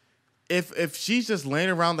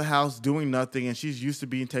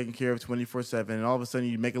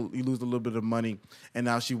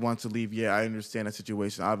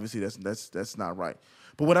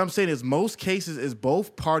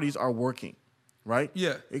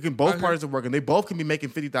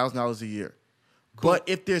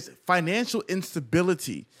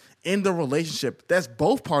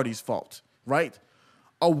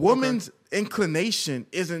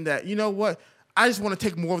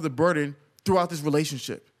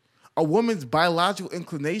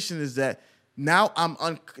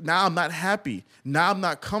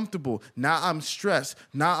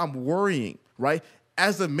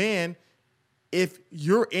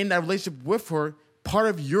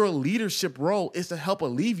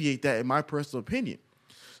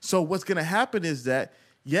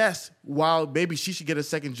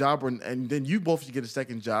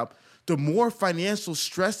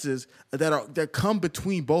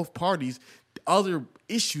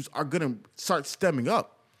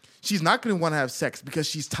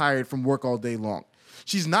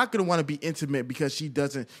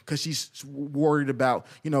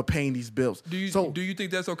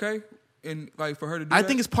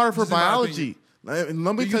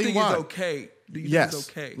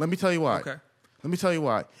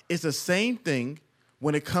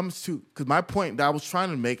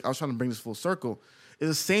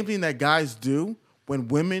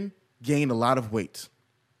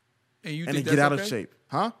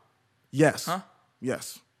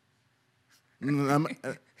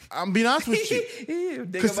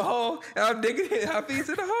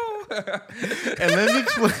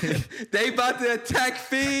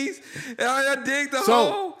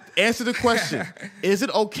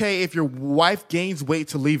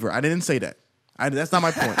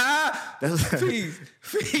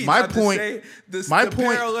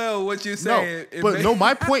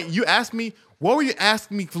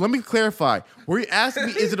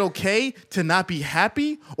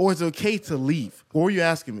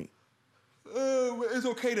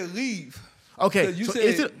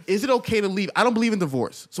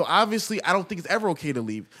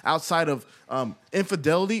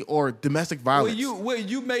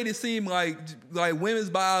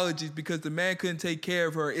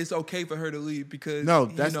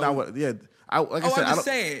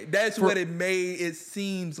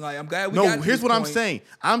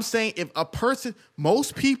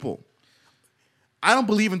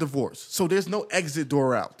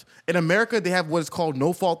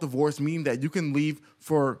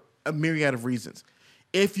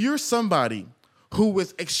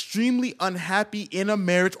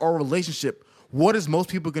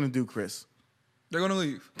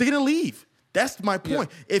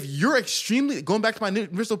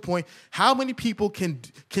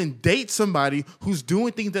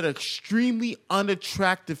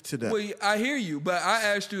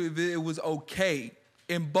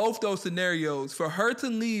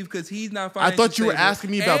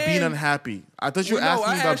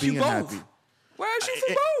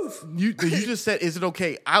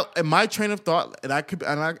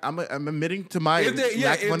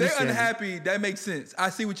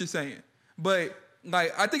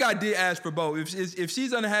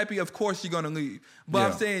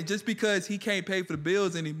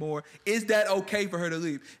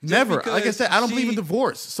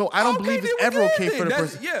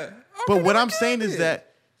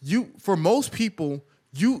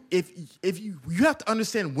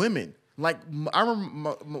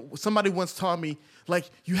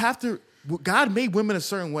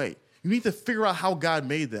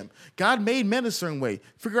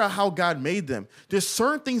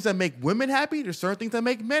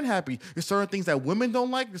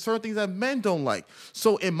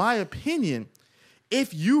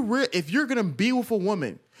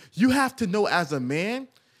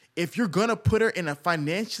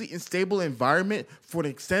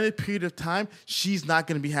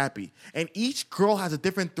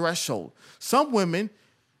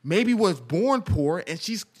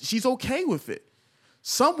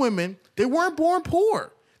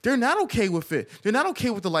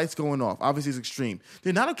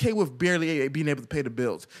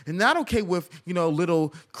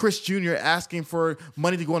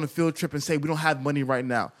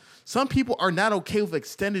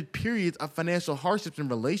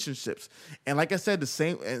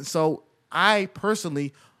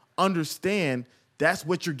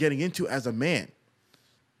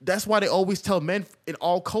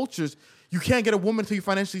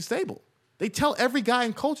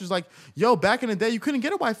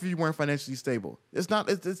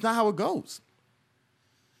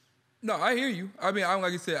 No, I hear you. I mean,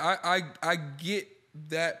 like I said, I get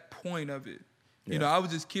that point of it. You know, I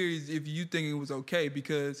was just curious if you think it was okay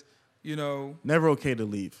because, you know, never okay to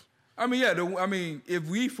leave. I mean, yeah. If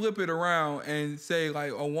we flip it around and say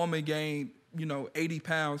like a woman gained, 80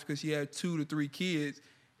 pounds because she had 2 to 3 kids,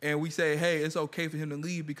 and we say, hey, it's okay for him to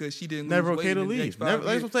leave because she didn't never lose weight okay to in the leave. next 5 Never,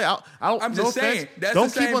 years. that's what I'm saying. I'm just saying. That's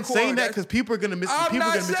don't the keep same on saying core. that because people are gonna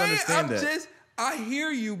misunderstand that. I hear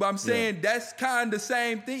you, but I'm saying that's kind of the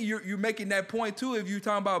same thing. You're making that point too. If you're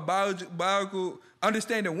talking about biological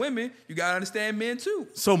understanding women, you gotta understand men too.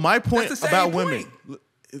 So my point about women,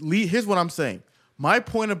 here's what I'm saying. My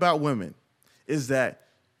point about women is that,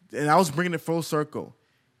 and I was bringing it full circle.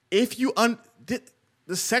 If you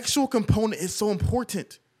the sexual component is so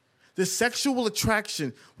important. The sexual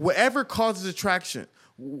attraction, whatever causes attraction,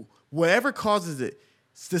 whatever causes it,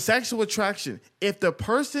 it's the sexual attraction. If the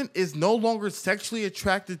person is no longer sexually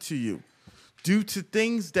attracted to you due to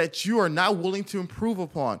things that you are not willing to improve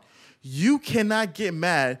upon, you cannot get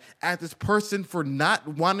mad at this person for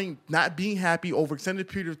not being happy over an extended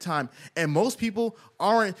period of time. And most people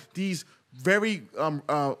aren't these very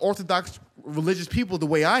orthodox religious people the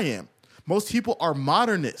way I am. Most people are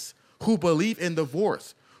modernists who believe in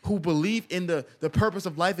divorce, who believe in the purpose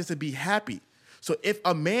of life is to be happy. So if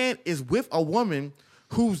a man is with a woman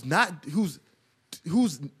who's not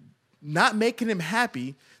making him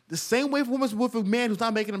happy, the same way if a woman's with a man who's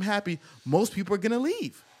not making him happy, most people are gonna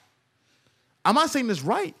leave. I'm not saying this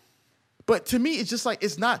right, but to me, it's just like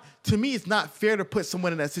it's not fair to put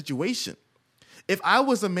someone in that situation. If I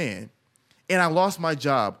was a man and I lost my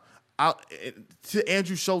job, to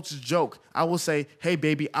Andrew Schultz's joke, I will say, hey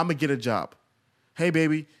baby, I'm gonna get a job. Hey,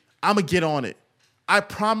 baby, I'm going to get on it. I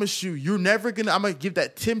promise you, I'm going to give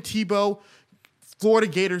that Tim Tebow Florida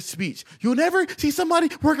Gator speech. You'll never see somebody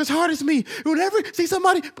work as hard as me. You'll never see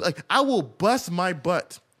somebody, I will bust my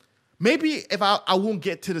butt. Maybe if I won't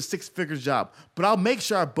get to the 6-figure job, but I'll make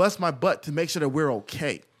sure I bust my butt to make sure that we're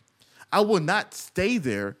okay. I will not stay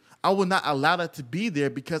there. I will not allow that to be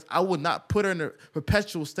there because I will not put her in a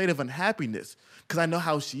perpetual state of unhappiness because I know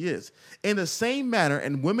how she is. In the same manner,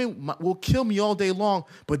 and women will kill me all day long,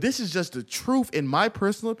 but this is just the truth in my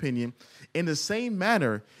personal opinion. In the same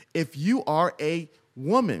manner, if you are a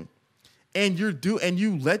woman and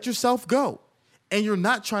you let yourself go and you're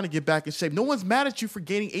not trying to get back in shape, no one's mad at you for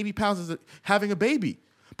gaining 80 pounds as having a baby.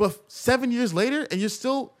 But 7 years later and you're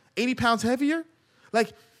still 80 pounds heavier,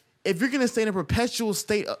 like if you're going to stay in a perpetual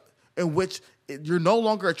state in which you're no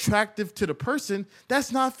longer attractive to the person,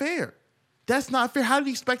 that's not fair. That's not fair. How do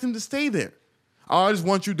you expect him to stay there? Oh, I just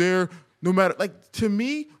want you there no matter. Like, to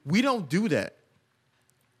me, we don't do that.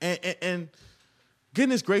 And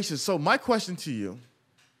goodness gracious. So my question to you,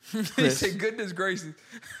 Chris, you say goodness gracious.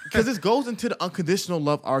 because this goes into the unconditional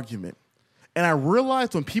love argument. And I realize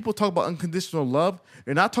when people talk about unconditional love,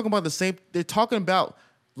 they're not talking about the same. They're talking about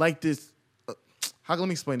like this. Let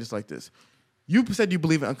me explain this like this. You said you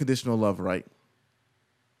believe in unconditional love, right?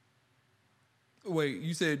 Wait,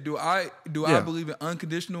 you said, do I believe in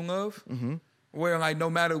unconditional love? Mm-hmm. Where like no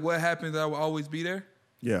matter what happens, I will always be there?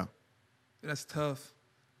 Yeah. That's tough.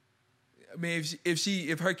 I mean,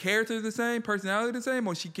 if her character is the same, personality the same,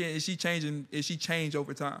 or is she changed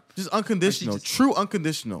over time? Just unconditional, true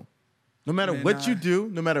unconditional. No matter what you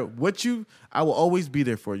do, I will always be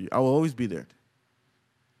there for you. I will always be there.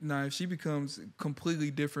 Nah, if she becomes a completely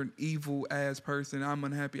different, evil ass person, I'm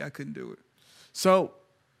unhappy. I couldn't do it. So,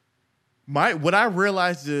 what I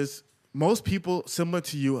realized is most people similar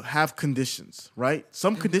to you have conditions, right?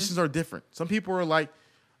 Some conditions are different. Some people are like,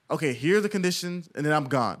 okay, here are the conditions, and then I'm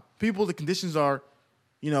gone. The conditions are,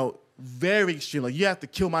 very extreme. Like, you have to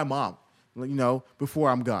kill my mom, before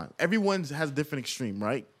I'm gone. Everyone has a different extreme,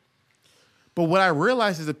 right? But what I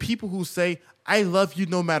realized is the people who say, I love you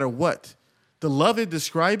no matter what, the love they're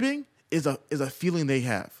describing is a feeling they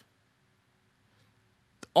have.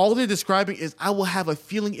 All they're describing is, I will have a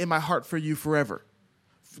feeling in my heart for you forever.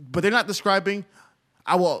 But they're not describing,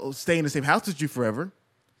 I will stay in the same house as you forever.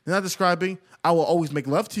 They're not describing, I will always make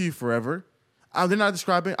love to you forever. They're not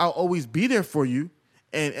describing, I'll always be there for you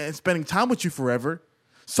and spending time with you forever.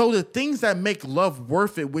 So the things that make love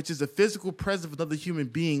worth it, which is the physical presence of another human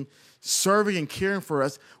being serving and caring for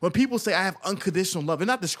us, when people say, I have unconditional love, they're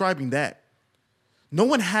not describing that. No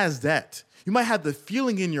one has that. You might have the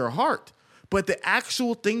feeling in your heart, but the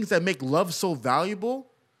actual things that make love so valuable,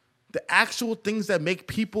 the actual things that make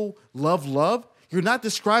people love, you're not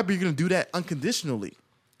describing you're going to do that unconditionally.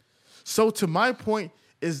 So to my point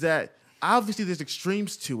is that obviously there's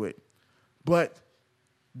extremes to it, but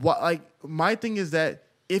my thing is that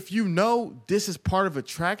if you know this is part of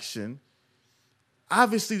attraction,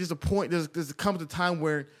 obviously there's a point, there comes a time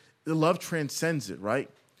where the love transcends it, right?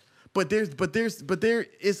 But there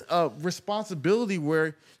is a responsibility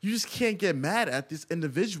where you just can't get mad at this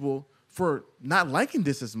individual for not liking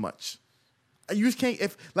this as much. You just can't.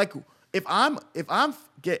 If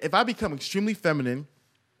I become extremely feminine,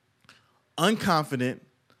 unconfident,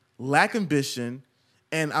 lack ambition,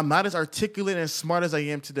 and I'm not as articulate and smart as I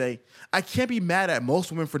am today, I can't be mad at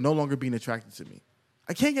most women for no longer being attracted to me.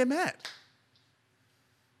 I can't get mad.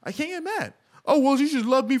 Oh, well, you should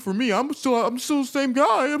love me for me. I'm still the same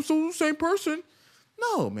guy. I'm still the same person.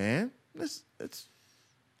 No, man.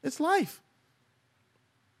 It's life.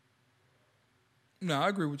 No, I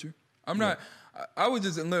agree with you. I'm not. I was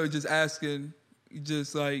just literally just asking,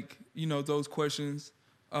 just like, those questions,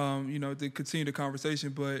 to continue the conversation.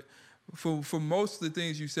 But for most of the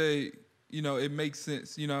things you say, it makes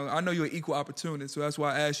sense. I know you're an equal opportunist, so that's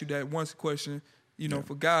why I asked you that once question.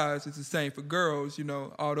 For guys, it's the same for girls.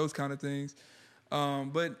 All those kind of things.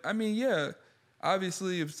 But I mean, yeah.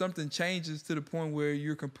 Obviously, if something changes to the point where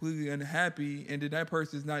you're completely unhappy and then that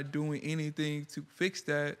person is not doing anything to fix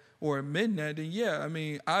that or amend that, then yeah, I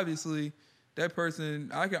mean, obviously, that person,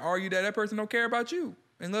 I can argue that person don't care about you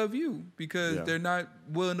and love you because they're not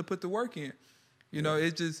willing to put the work in.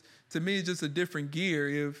 It's just, to me, it's just a different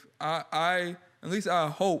gear. If I at least I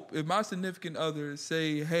hope, if my significant other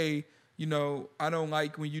say, hey, I don't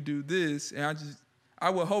like when you do this, and I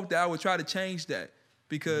would hope that I would try to change that.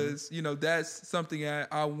 Because, that's something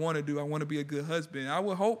I want to do. I want to be a good husband. I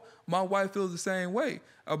would hope my wife feels the same way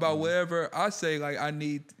about whatever I say, like, I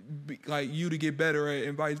need you to get better at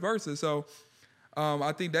and vice versa. So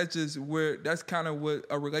I think that's kind of what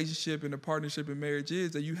a relationship and a partnership and marriage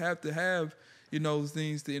is, that you have to have, those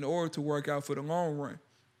things in order to work out for the long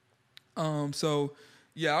run. So,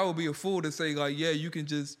 yeah, I would be a fool to say, like, yeah, you can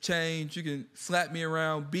just change. You can slap me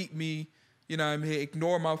around, beat me.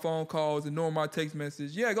 Ignore my phone calls, ignore my text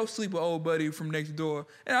message. Yeah, go sleep with old buddy from next door,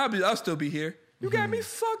 and I'll still be here. You got me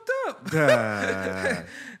fucked up.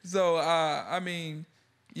 So I mean,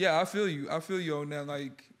 yeah, I feel you on that.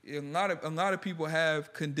 Like a lot of people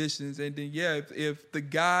have conditions, and then if the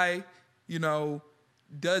guy,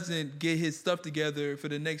 doesn't get his stuff together for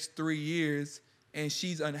the next 3 years, and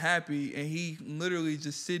she's unhappy, and he literally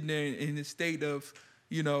just sitting there in a state of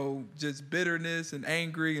just bitterness and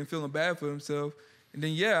angry and feeling bad for himself. And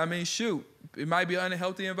then, I mean, shoot, it might be an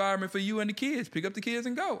unhealthy environment for you and the kids. Pick up the kids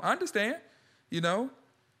and go. I understand,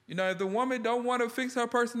 if the woman don't want to fix her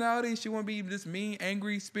personality, she want to be this mean,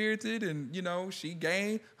 angry, spirited, and, she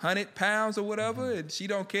gained 100 pounds or whatever, and she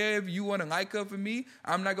don't care if you want to like her for me,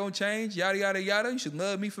 I'm not going to change, yada, yada, yada, you should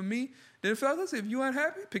love me for me. Then, fellas, if you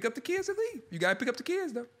unhappy, pick up the kids and leave. You got to pick up the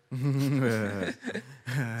kids, though.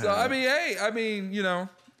 So I mean,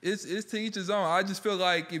 it's to each his own. I just feel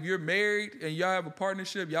like if you're married and y'all have a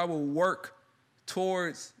partnership, y'all will work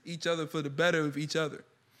towards each other for the better of each other.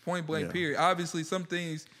 Point blank. Period. Obviously, some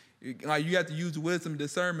things like you have to use wisdom,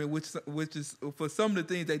 discernment, which is for some of the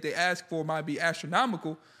things that they ask for might be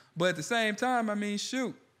astronomical, but at the same time, I mean,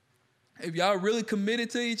 shoot, if y'all really committed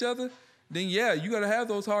to each other, then you got to have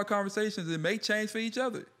those hard conversations and make change for each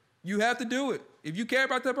other. You have to do it. If you care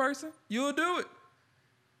about that person, you'll do it.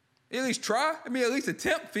 At least try. I mean, at least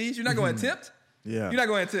attempt, Fees. You're not going to attempt? Yeah. You're not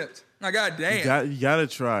going to attempt. Like, goddamn. You got to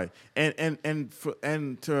try. And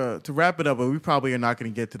to wrap it up, but we probably are not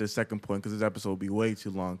going to get to the second point because this episode will be way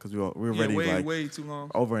too long because we're already way too long.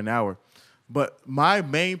 Over an hour. But my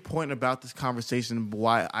main point about this conversation,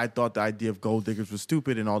 why I thought the idea of gold diggers was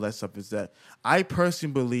stupid and all that stuff, is that I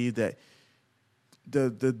personally believe that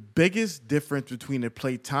the biggest difference between a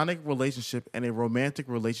platonic relationship and a romantic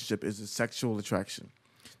relationship is the sexual attraction.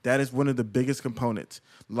 That is one of the biggest components.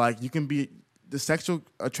 Like, the sexual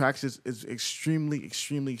attraction is extremely,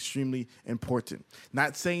 extremely, extremely important.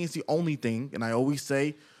 Not saying it's the only thing, and I always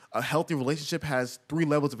say a healthy relationship has 3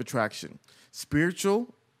 levels of attraction: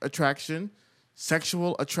 spiritual attraction,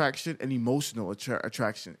 sexual attraction, and emotional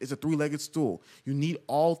attraction. It's a 3-legged stool. You need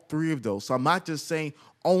all 3 of those. So I'm not just saying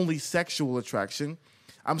only sexual attraction.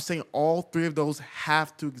 I'm saying all 3 of those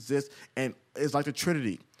have to exist, and it's like the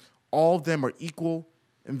Trinity. All of them are equal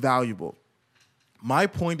and valuable. My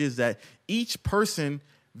point is that each person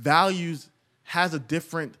has a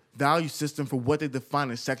different value system for what they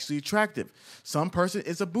define as sexually attractive. Some person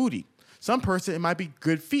is a booty. Some person, it might be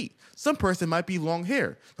good feet. Some person might be long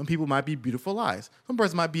hair. Some people might be beautiful eyes. Some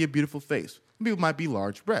person might be a beautiful face. Some people might be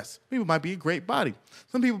large breasts. Some people might be a great body.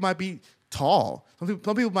 Some people might be tall. Some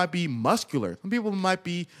people might be muscular. Some people might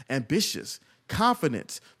be ambitious,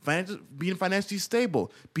 confident, being financially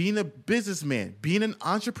stable, being a businessman, being an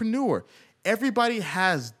entrepreneur. Everybody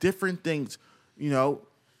has different things,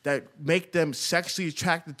 that make them sexually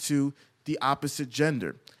attracted to the opposite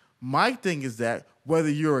gender. My thing is that whether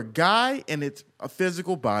you're a guy and it's a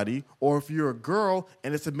physical body, or if you're a girl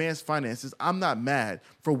and it's a man's finances, I'm not mad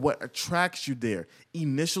for what attracts you there.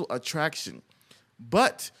 Initial attraction.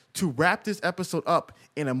 But to wrap this episode up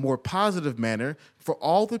in a more positive manner, for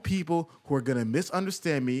all the people who are going to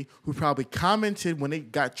misunderstand me, who probably commented when they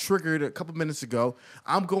got triggered a couple minutes ago,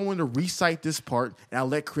 I'm going to recite this part and I'll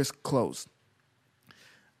let Chris close.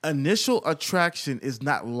 Initial attraction is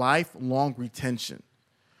not lifelong retention.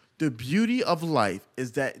 The beauty of life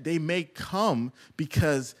is that they may come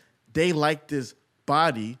because they like this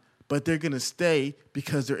body, but they're going to stay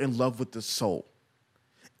because they're in love with the soul.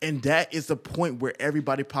 And that is the point where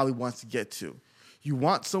everybody probably wants to get to. You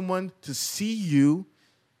want someone to see you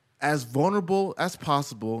as vulnerable as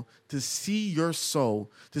possible, to see your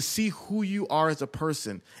soul, to see who you are as a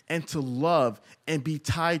person, and to love and be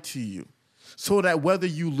tied to you. So that whether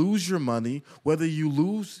you lose your money, whether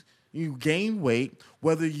you gain weight,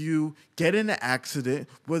 whether you get in an accident,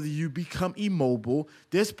 whether you become immobile,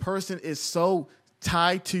 this person is so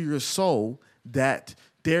tied to your soul that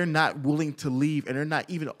they're not willing to leave, and they're not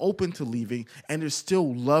even open to leaving, and they're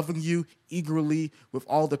still loving you eagerly with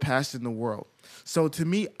all the passion in the world. So to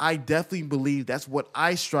me, I definitely believe that's what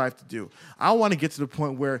I strive to do. I want to get to the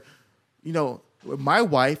point where, with my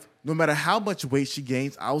wife, no matter how much weight she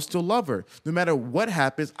gains, I'll still love her. No matter what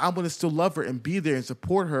happens, I'm going to still love her and be there and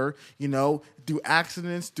support her, through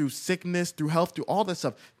accidents, through sickness, through health, through all that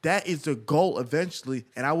stuff. That is the goal eventually,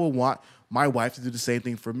 and I will want my wife to do the same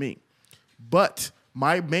thing for me. But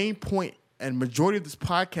my main point and majority of this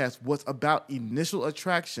podcast was about initial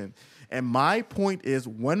attraction. And my point is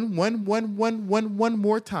one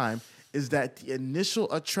more time is that the initial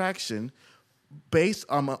attraction based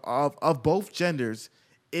of both genders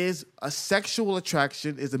is a sexual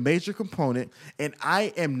attraction, is a major component. And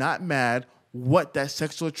I am not mad what that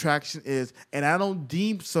sexual attraction is. And I don't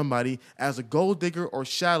deem somebody as a gold digger or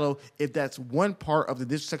shallow if that's one part of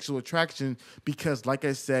the sexual attraction, because like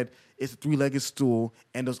I said, it's a three-legged stool,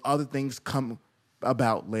 and those other things come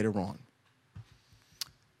about later on.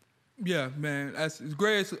 Yeah, man, that's a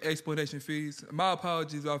great explanation, Hafeez. My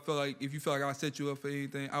apologies. If you feel like I set you up for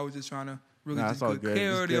anything, I was just trying to really just put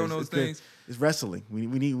clarity on those things. It's wrestling. We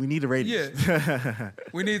need the ratings. Yeah,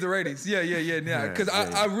 we need the ratings. Yeah. Because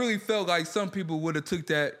I really felt like some people would have took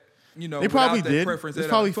that. They probably did. It's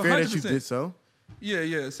probably fair that you did so.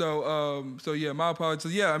 Yeah. So yeah, my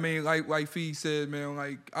apologies. Yeah, I mean, like Hafeez said, man,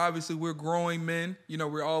 like obviously we're growing men.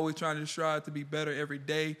 We're always trying to strive to be better every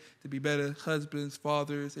day, to be better husbands,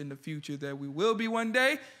 fathers in the future that we will be one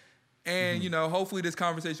day. And, hopefully this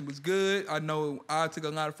conversation was good. I know I took a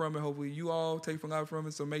lot from it. Hopefully you all take a lot from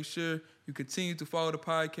it. So make sure you continue to follow the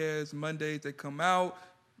podcast Mondays that come out.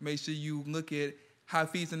 Make sure you look at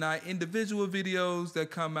Hafeez and I individual videos that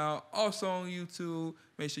come out also on YouTube.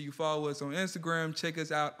 Make sure you follow us on Instagram. Check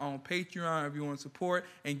us out on Patreon if you want to support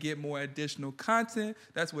and get more additional content.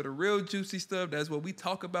 That's where the real juicy stuff, that's what we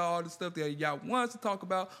talk about, all the stuff that y'all want us to talk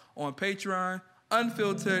about on Patreon.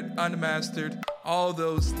 Unfiltered, unmastered, all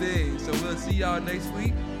those things. So we'll see y'all next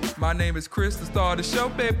week. My name is Chris, the star of the show,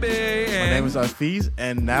 baby. My name is Hafeez,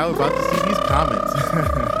 and now we're about to see these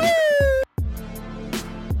comments.